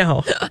uplifting. I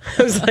know. I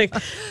was like,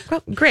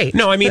 well, great.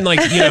 No, I mean, like,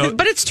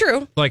 but it's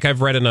true. Like,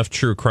 I've read enough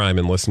true crime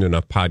and listened to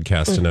enough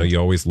podcasts to know you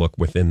always look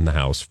within the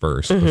house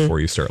first before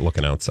you start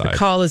looking outside. The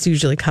call is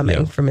usually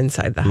coming from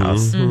inside the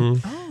house.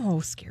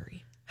 Oh,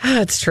 scary.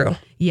 That's true.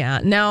 Yeah.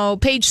 Now,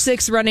 Page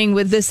 6 running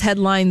with this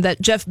headline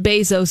that Jeff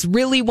Bezos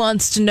really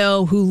wants to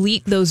know who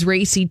leaked those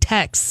racy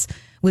texts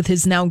with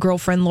his now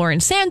girlfriend, Lauren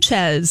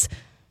Sanchez.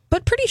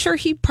 But pretty sure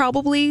he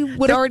probably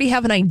would already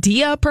have an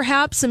idea,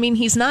 perhaps. I mean,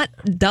 he's not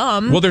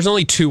dumb. Well, there's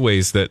only two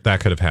ways that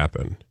could have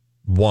happened.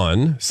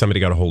 One, somebody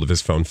got a hold of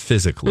his phone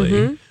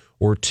physically.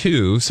 Or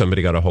two,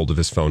 somebody got a hold of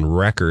his phone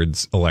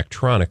records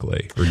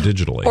electronically or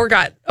digitally. Or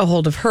got a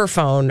hold of her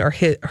phone or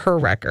her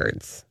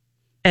records.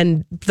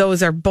 And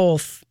those are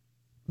both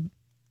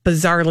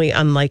bizarrely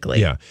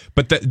unlikely. Yeah.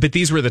 But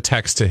these were the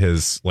texts to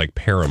his,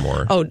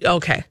 paramour. Oh,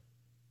 okay.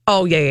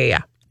 Oh,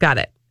 yeah. Got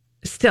it.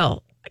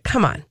 Still,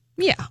 come on.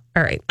 Yeah.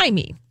 All right. I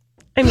mean,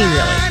 really.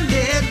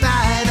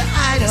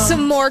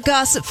 Some more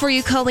gossip for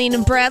you, Colleen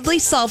and Bradley,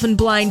 solving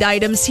blind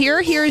items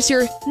here. Here's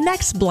your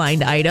next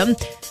blind item.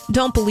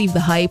 Don't believe the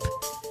hype.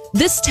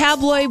 This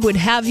tabloid would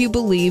have you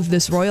believe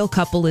this royal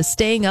couple is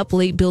staying up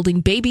late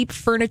building baby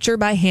furniture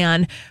by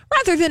hand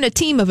rather than a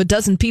team of a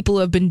dozen people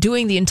who have been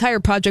doing the entire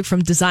project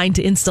from design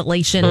to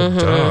installation.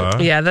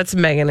 Yeah, that's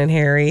Meghan and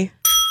Harry.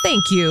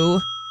 Thank you.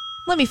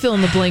 Let me fill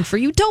in the blank for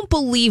you. Don't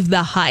believe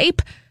the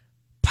hype.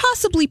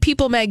 Possibly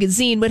People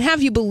magazine would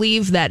have you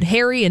believe that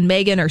Harry and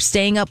Meghan are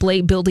staying up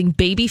late building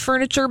baby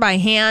furniture by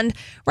hand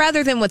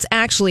rather than what's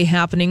actually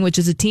happening, which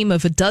is a team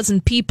of a dozen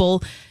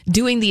people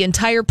doing the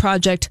entire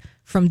project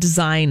from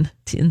design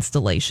to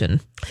installation.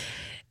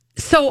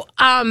 So,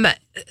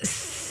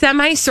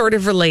 semi sort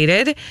of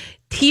related,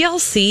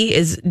 TLC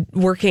is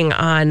working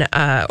on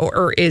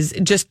or is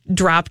just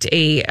dropped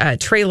a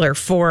trailer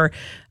for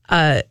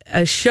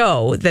a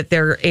show that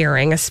they're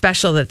airing, a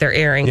special that they're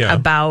airing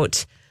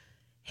about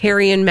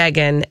Harry and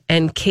Meghan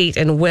and Kate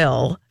and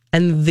Will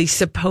and the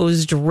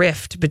supposed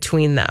rift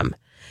between them.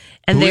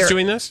 And who's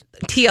doing this?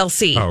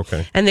 TLC. Oh,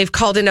 okay. And they've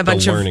called in a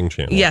bunch of... The Learning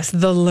Channel. Yes,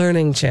 the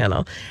Learning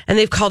Channel. And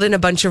they've called in a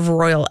bunch of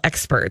royal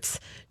experts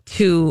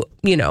to,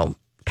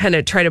 kind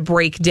of try to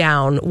break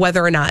down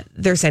whether or not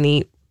there's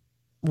any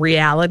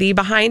reality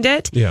behind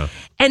it. Yeah.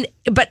 And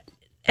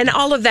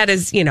all of that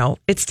is,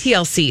 it's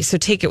TLC, so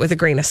take it with a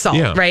grain of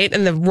salt, right?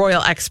 And the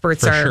royal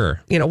experts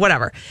are,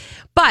 whatever.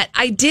 But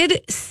I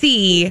did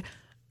see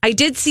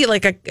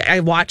I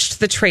watched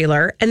the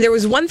trailer, and there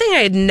was one thing I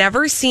had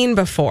never seen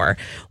before,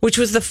 which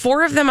was the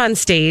four of them on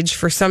stage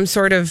for some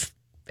sort of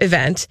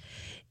event.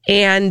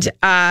 And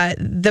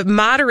the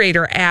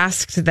moderator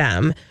asked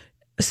them,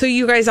 so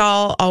you guys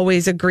all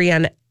always agree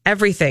on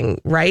everything,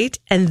 right?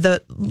 And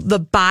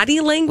the body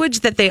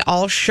language that they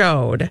all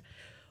showed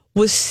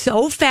was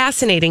so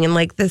fascinating in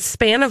the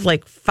span of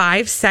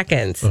 5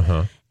 seconds.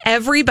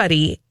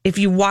 everybody, if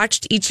you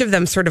watched each of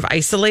them sort of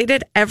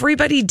isolated,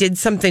 everybody did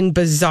something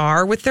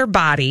bizarre with their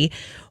body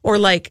or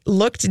like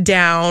looked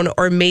down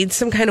or made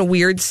some kind of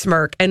weird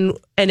smirk. And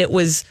it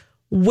was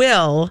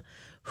Will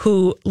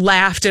who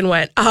laughed and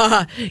went,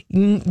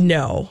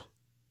 no.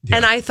 Yeah.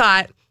 And I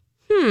thought,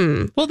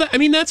 Well,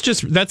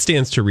 that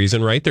stands to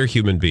reason, right? They're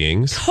human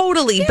beings.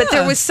 Totally. Yeah. But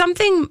there was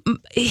something,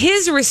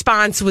 his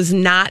response was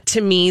not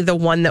to me the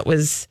one that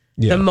was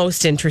the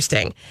most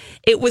interesting.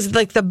 It was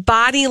like the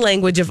body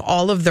language of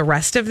all of the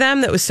rest of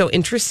them that was so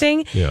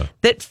interesting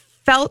that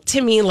felt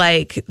to me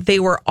like they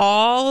were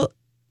all,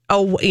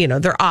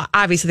 they're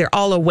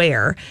all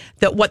aware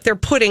that what they're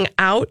putting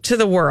out to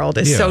the world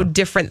is so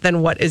different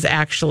than what is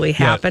actually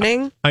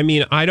happening.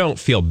 I don't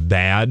feel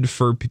bad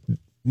for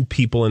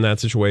people in that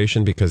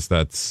situation because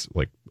that's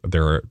like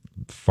there are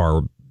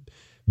far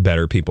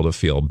better people to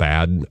feel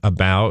bad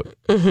about.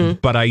 Mm-hmm.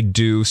 But I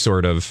do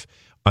sort of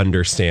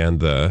understand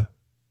the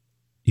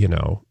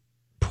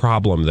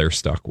problem they're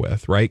stuck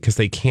with, right? Because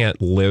they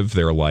can't live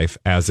their life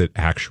as it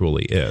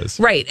actually is.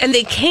 Right. And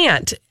they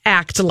can't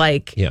act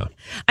like, and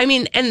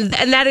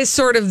that is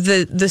sort of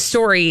the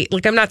story.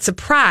 Like, I'm not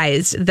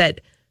surprised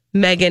that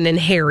Meghan and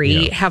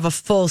Harry have a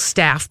full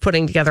staff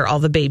putting together all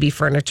the baby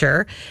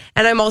furniture.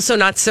 And I'm also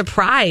not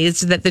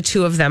surprised that the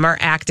two of them are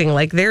acting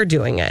like they're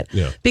doing it.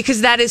 Yeah.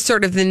 Because that is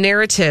sort of the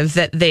narrative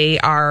that they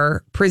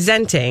are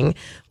presenting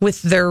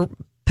with their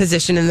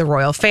position in the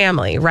royal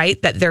family,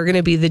 right? That they're going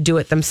to be the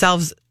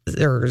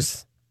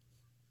do-it-themselvesers,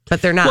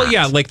 but they're not. Well,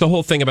 yeah, like the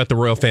whole thing about the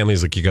royal family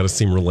is like you got to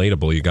seem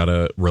relatable. You got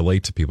to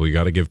relate to people. You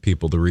got to give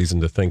people the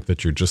reason to think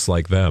that you're just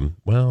like them.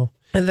 Well,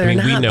 we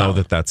know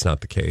that that's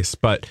not the case.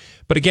 But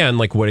again,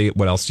 like what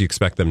else do you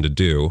expect them to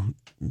do?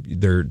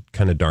 They're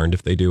kind of darned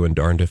if they do and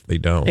darned if they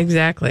don't.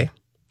 Exactly.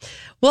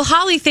 Well,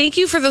 Holly, thank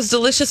you for those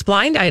delicious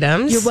blind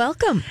items. You're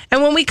welcome.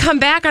 And when we come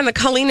back on the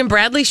Colleen and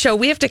Bradley show,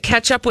 we have to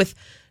catch up with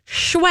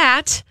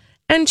Schwatt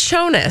and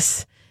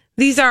Jonas.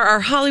 These are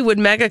our Hollywood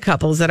mega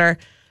couples that are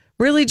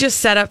really just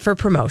set up for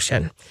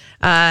promotion.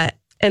 And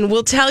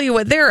we'll tell you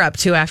what they're up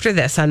to after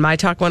this on My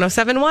Talk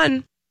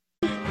 107.1.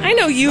 I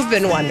know you've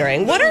been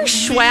wondering, what are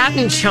Schwatt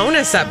and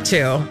Jonas up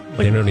to?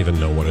 They don't even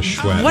know what a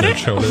Schwatt and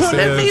Jonas is. What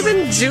have they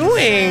been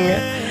doing?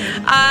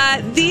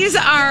 These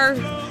are,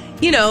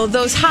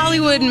 those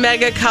Hollywood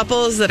mega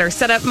couples that are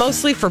set up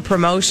mostly for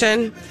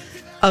promotion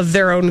of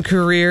their own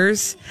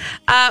careers.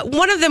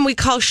 One of them we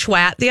call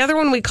Schwatt. The other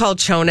one we call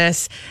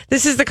Jonas.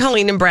 This is the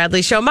Colleen and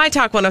Bradley Show. My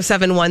Talk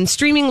 107.1,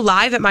 streaming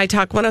live at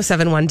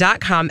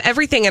mytalk1071.com.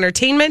 Everything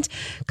Entertainment.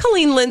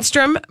 Colleen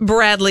Lindstrom,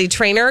 Bradley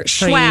Trainer.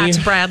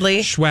 Schwatt, Bradley.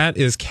 Schwatt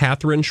is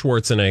Katherine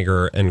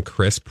Schwarzenegger and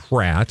Chris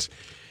Pratt.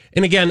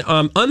 And again,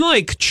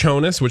 unlike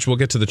Jonas, which we'll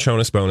get to the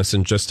Jonas bonus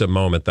in just a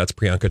moment, that's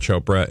Priyanka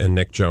Chopra and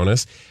Nick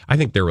Jonas. I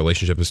think their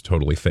relationship is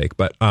totally fake.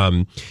 But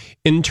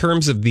in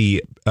terms of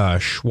the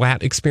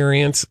Schwatt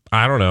experience,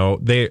 I don't know.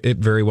 It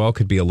very well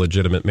could be a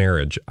legitimate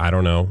marriage. I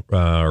don't know,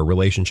 or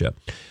relationship.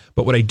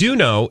 But what I do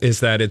know is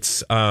that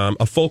it's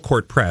a full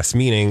court press,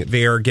 meaning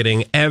they are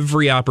getting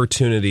every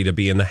opportunity to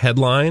be in the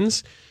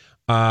headlines.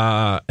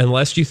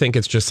 Unless you think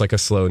it's just like a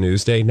slow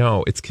news day.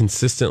 No, it's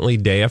consistently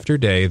day after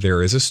day.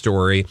 There is a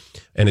story,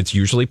 and it's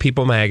usually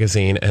People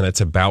Magazine, and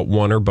it's about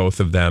one or both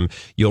of them.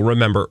 You'll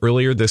remember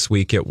earlier this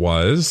week it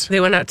was...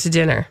 They went out to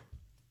dinner.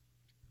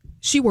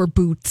 She wore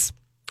boots.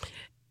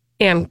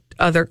 And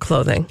other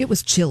clothing. It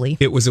was chilly.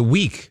 It was a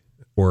week,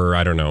 or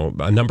I don't know,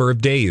 a number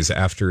of days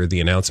after the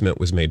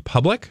announcement was made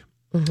public.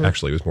 Mm-hmm.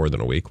 Actually, it was more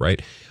than a week,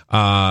 right?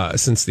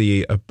 Since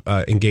the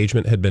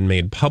engagement had been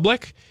made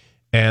public.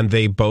 And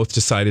they both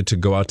decided to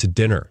go out to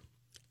dinner.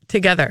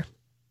 Together.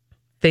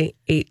 They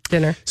ate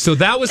dinner. So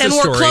that was the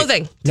story. And wore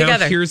clothing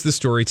together. Now here's the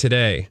story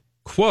today.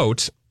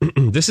 Quote,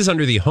 this is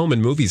under the home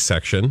and movies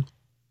section.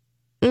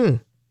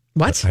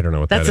 What? I don't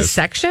know what That's that is. That's a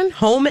section?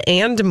 Home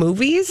and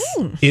movies?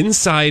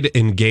 Inside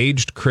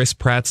engaged Chris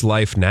Pratt's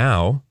life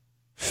now,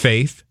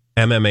 faith,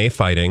 MMA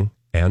fighting,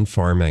 and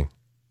farming.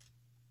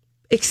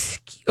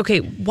 Okay,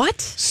 what?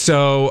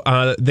 So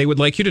they would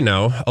like you to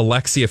know,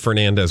 Alexia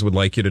Fernandez would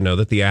like you to know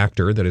that the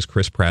actor, that is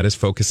Chris Pratt, is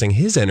focusing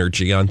his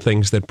energy on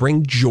things that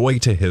bring joy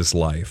to his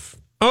life.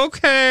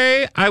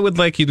 Okay, I would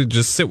like you to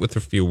just sit with a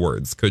few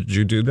words. Could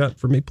you do that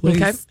for me,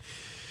 please? Okay.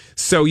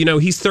 So,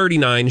 he's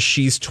 39,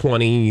 she's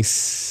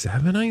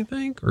 27, I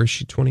think, or is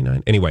she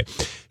 29? Anyway,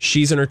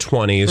 she's in her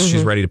 20s. Mm-hmm.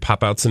 She's ready to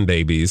pop out some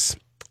babies.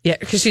 Yeah,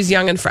 because she's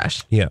young and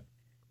fresh. Yeah.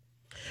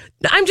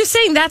 I'm just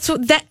saying that's what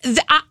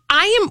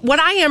I am. What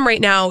I am right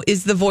now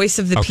is the voice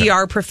of the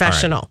PR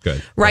professional,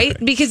 good, right?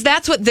 Okay. Because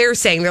that's what they're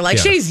saying. They're like,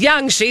 she's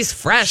young, she's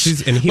fresh,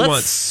 and he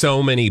wants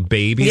so many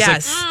babies.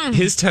 Yes, like,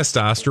 his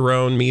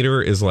testosterone meter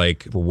is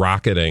like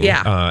rocketing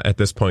at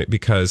this point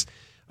because,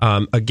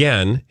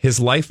 again,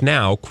 his life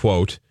now,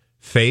 quote,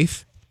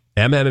 faith,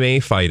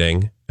 MMA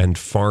fighting, and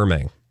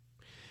farming.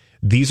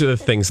 These are the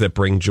things that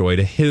bring joy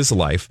to his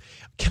life.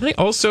 Can I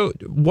also,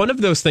 one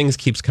of those things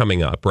keeps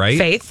coming up,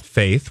 right?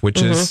 Faith,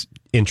 which is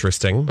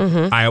interesting.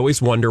 I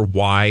always wonder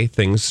why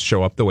things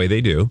show up the way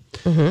they do.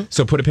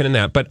 So put a pin in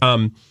that. But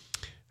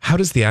How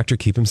does the actor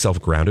keep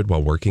himself grounded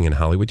while working in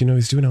Hollywood? You know,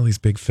 he's doing all these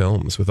big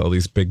films with all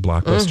these big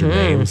blockbuster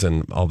names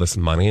and all this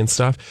money and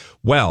stuff.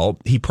 Well,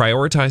 he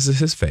prioritizes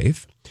his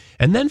faith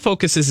and then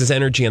focuses his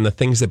energy on the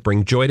things that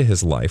bring joy to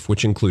his life,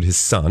 which include his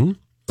son,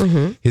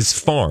 his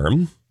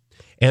farm,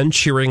 and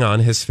cheering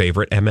on his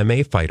favorite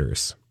MMA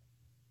fighters.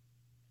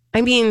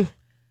 I mean,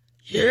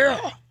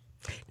 Yeah.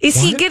 is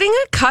he getting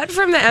a cut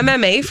from the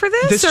MMA for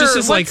this? This just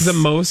is like the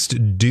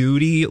most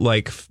duty,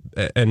 like,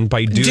 and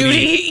by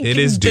duty, it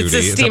is duty. It's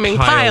a steaming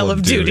pile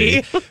of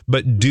duty.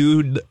 But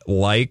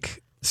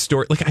dude-like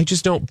story, like, I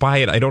just don't buy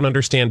it. I don't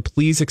understand.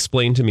 Please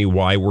explain to me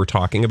why we're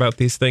talking about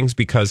these things,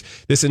 because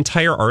this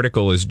entire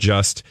article is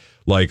just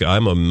like,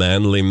 I'm a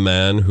manly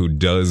man who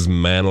does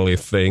manly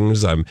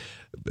things. I'm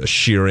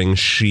shearing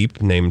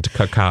sheep named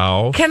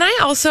Cacao. Can I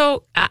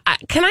also,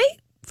 can I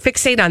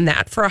fixate on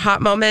that for a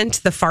hot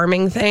moment, the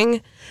farming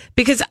thing?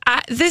 Because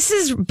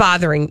this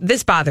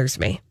bothers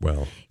me.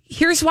 Well,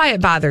 Here's why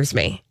it bothers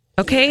me,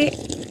 okay?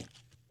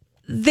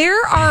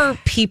 There are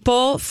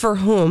people for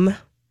whom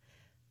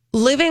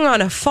living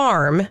on a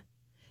farm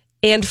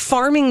and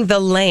farming the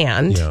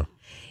land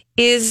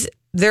is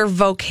their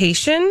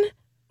vocation.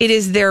 It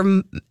is their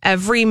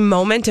every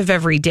moment of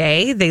every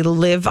day. They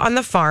live on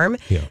the farm.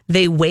 Yeah.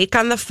 They wake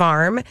on the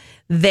farm.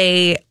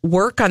 They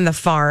work on the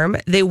farm.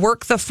 They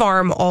work the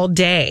farm all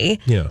day.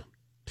 yeah.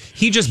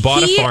 He just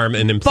bought a farm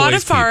and employs bought a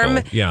farm,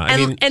 people. Yeah,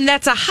 and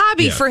that's a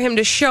hobby for him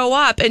to show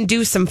up and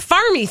do some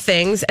farmy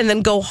things and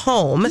then go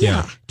home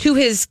to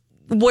his.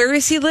 Where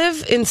does he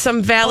live? In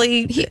some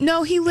valley? He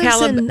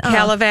lives in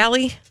Cala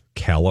Valley.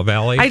 Cala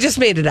Valley. I just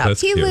made it up.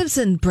 That's He cute. lives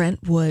in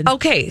Brentwood.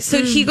 Okay,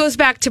 so he goes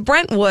back to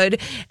Brentwood,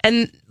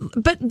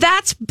 but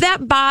that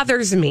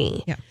bothers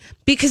me. Yeah.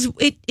 Because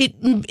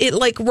it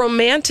like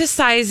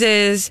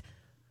romanticizes.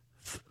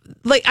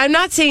 Like, I'm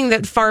not saying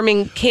that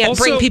farming can't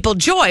Also, bring people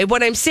joy.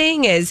 What I'm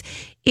saying is,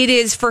 it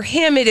is for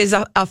him. It is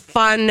a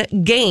fun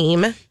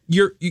game.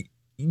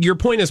 Your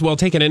point is well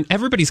taken, and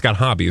everybody's got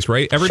hobbies,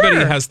 right? Everybody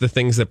Sure. has the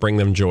things that bring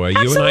them joy.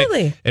 Absolutely.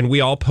 You and I, and we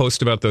all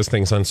post about those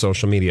things on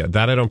social media.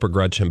 That I don't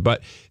begrudge him,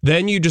 but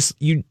then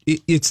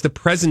it's the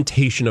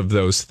presentation of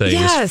those things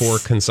Yes. for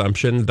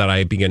consumption that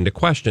I begin to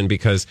question,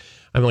 because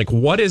I'm like,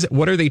 what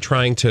are they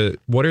trying to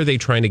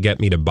get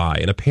me to buy?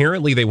 And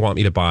apparently they want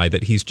me to buy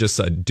that he's just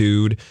a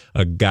dude,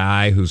 a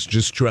guy who's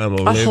just trying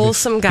to live.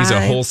 wholesome guy. He's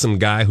a wholesome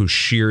guy who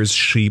shears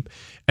sheep.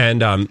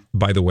 And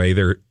by the way,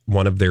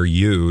 one of their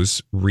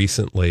ewes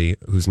recently,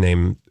 whose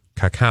name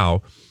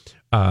Cacao,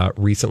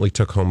 recently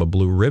took home a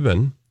blue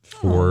ribbon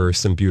for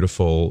some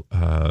beautiful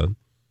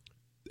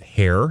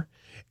hair,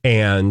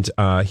 and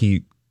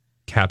he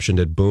captioned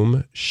it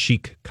 "Boom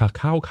Chic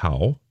Cacao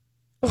Cow."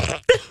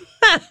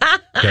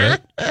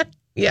 Get it?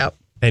 Yep.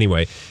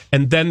 Anyway,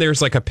 and then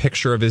there's like a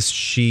picture of his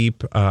sheep,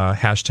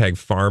 hashtag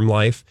farm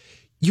life.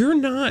 You're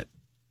not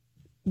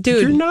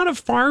a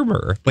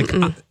farmer.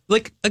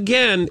 Like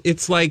again,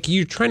 it's like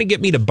you're trying to get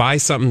me to buy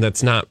something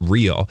that's not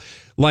real.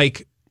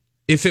 Like,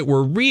 if it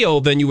were real,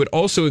 then you would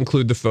also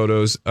include the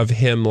photos of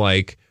him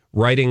like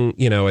writing,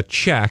 a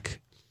check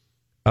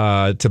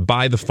to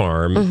buy the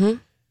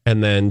farm,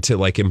 and then to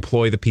like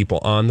employ the people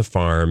on the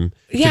farm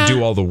to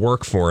do all the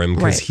work for him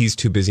because he's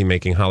too busy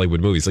making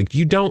Hollywood movies. Like,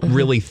 you don't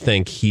really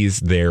think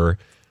he's there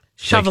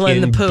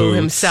Shoveling like, the poo boots,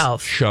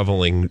 himself.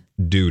 shoveling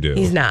doo-doo.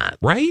 He's not.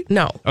 Right?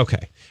 No.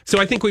 Okay. So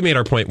I think we made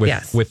our point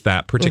with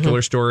that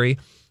particular story.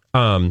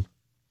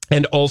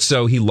 And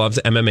also he loves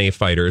MMA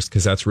fighters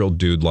because that's real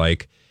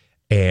dude-like.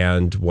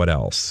 And what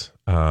else?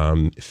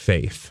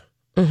 Faith.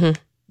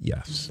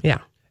 Yes. Yeah.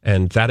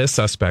 And that is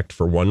suspect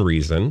for one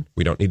reason.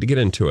 We don't need to get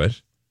into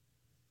it,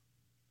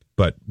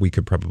 but we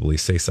could probably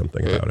say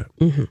something about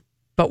it.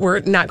 But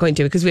we're not going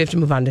to, because we have to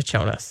move on to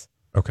Jonas.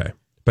 Okay.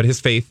 But his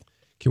faith,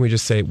 can we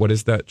just say, what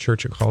is that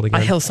church called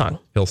again? Hillsong.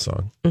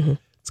 Hillsong.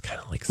 It's kind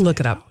of like Look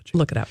it up.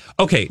 Look it up.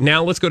 Okay,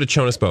 now let's go to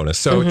Jonas Bonus.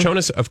 So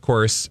Jonas, of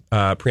course,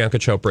 Priyanka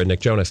Chopra and Nick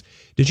Jonas.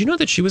 Did you know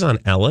that she was on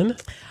Ellen?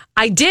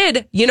 I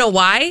did. You know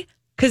why?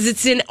 Because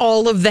it's in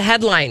all of the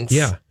headlines.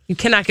 Yeah. You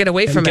cannot get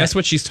away And from guess it.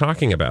 what she's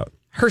talking about?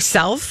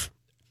 Herself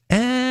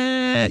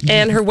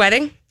and her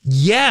wedding.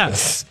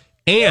 Yes.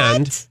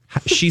 And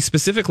she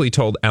specifically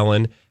told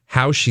Ellen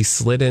how she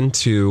slid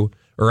into,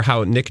 or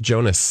how Nick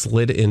Jonas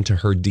slid into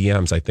her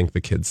DMs, I think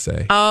the kids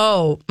say.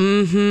 Oh,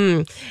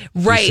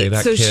 right. say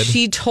that, So kid?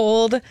 she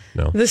told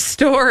No. the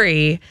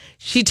story.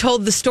 She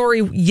told the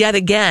story yet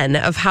again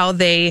of how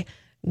they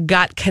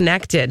got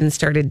connected and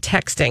started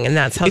texting, and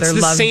that's how It's their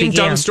the love same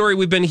began. dumb story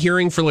we've been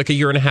hearing for like a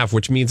year and a half,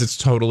 which means it's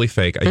totally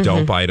fake. I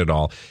don't buy it at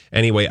all.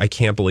 Anyway, I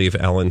can't believe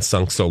Ellen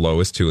sunk so low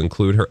as to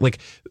include her. Like,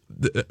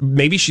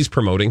 maybe she's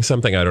promoting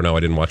something. I don't know. I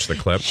didn't watch the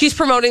clip. She's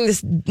promoting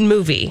this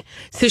movie.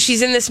 So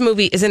she's in this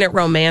movie, Isn't It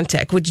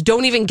Romantic? Which,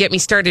 don't even get me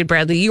started,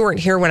 Bradley. You weren't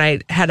here when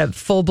I had a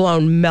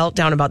full-blown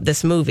meltdown about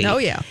this movie. Oh,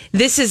 yeah.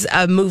 This is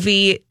a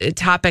movie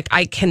topic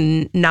I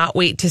cannot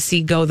wait to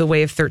see go the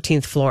way of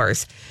 13th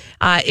Floors.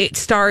 It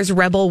stars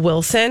Rebel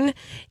Wilson,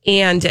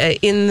 and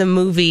in the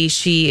movie,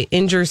 she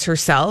injures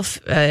herself,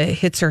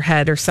 hits her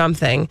head or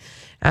something,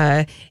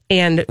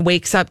 and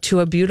wakes up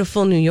to a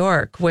beautiful New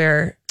York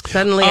where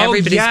Suddenly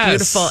everybody's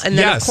beautiful. And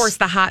then, yes. of course,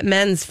 the hot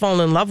men's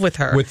fall in love with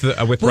her. With which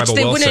Rebel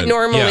they Wilson. wouldn't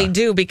normally Yeah.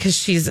 do because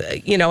she's,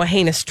 a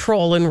heinous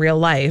troll in real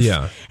life.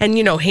 Yeah. And,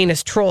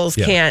 heinous trolls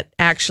can't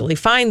actually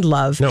find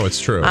love. No, it's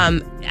true.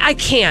 I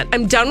can't.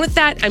 I'm done with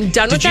that. I'm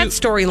done with that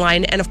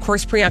storyline. And, of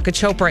course, Priyanka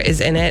Chopra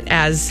is in it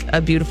as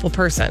a beautiful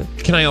person.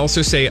 Can I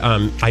also say,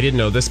 I didn't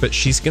know this, but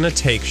she's gonna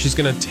take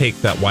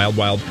that Wild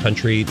Wild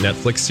Country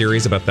Netflix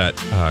series about that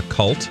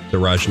cult, the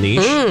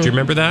Rajneesh. Do you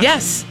remember that?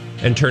 Yes.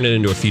 And turn it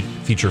into a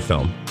feature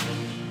film.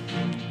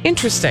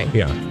 Interesting.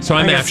 Yeah. So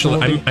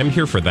I'm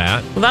here for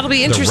that. Well, that'll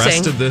be interesting. The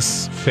rest of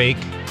this fake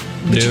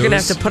But news, you're going to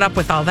have to put up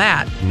with all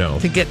that. No.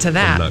 To get to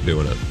that. I'm not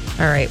doing it.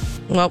 All right.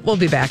 Well, we'll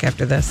be back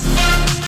after this.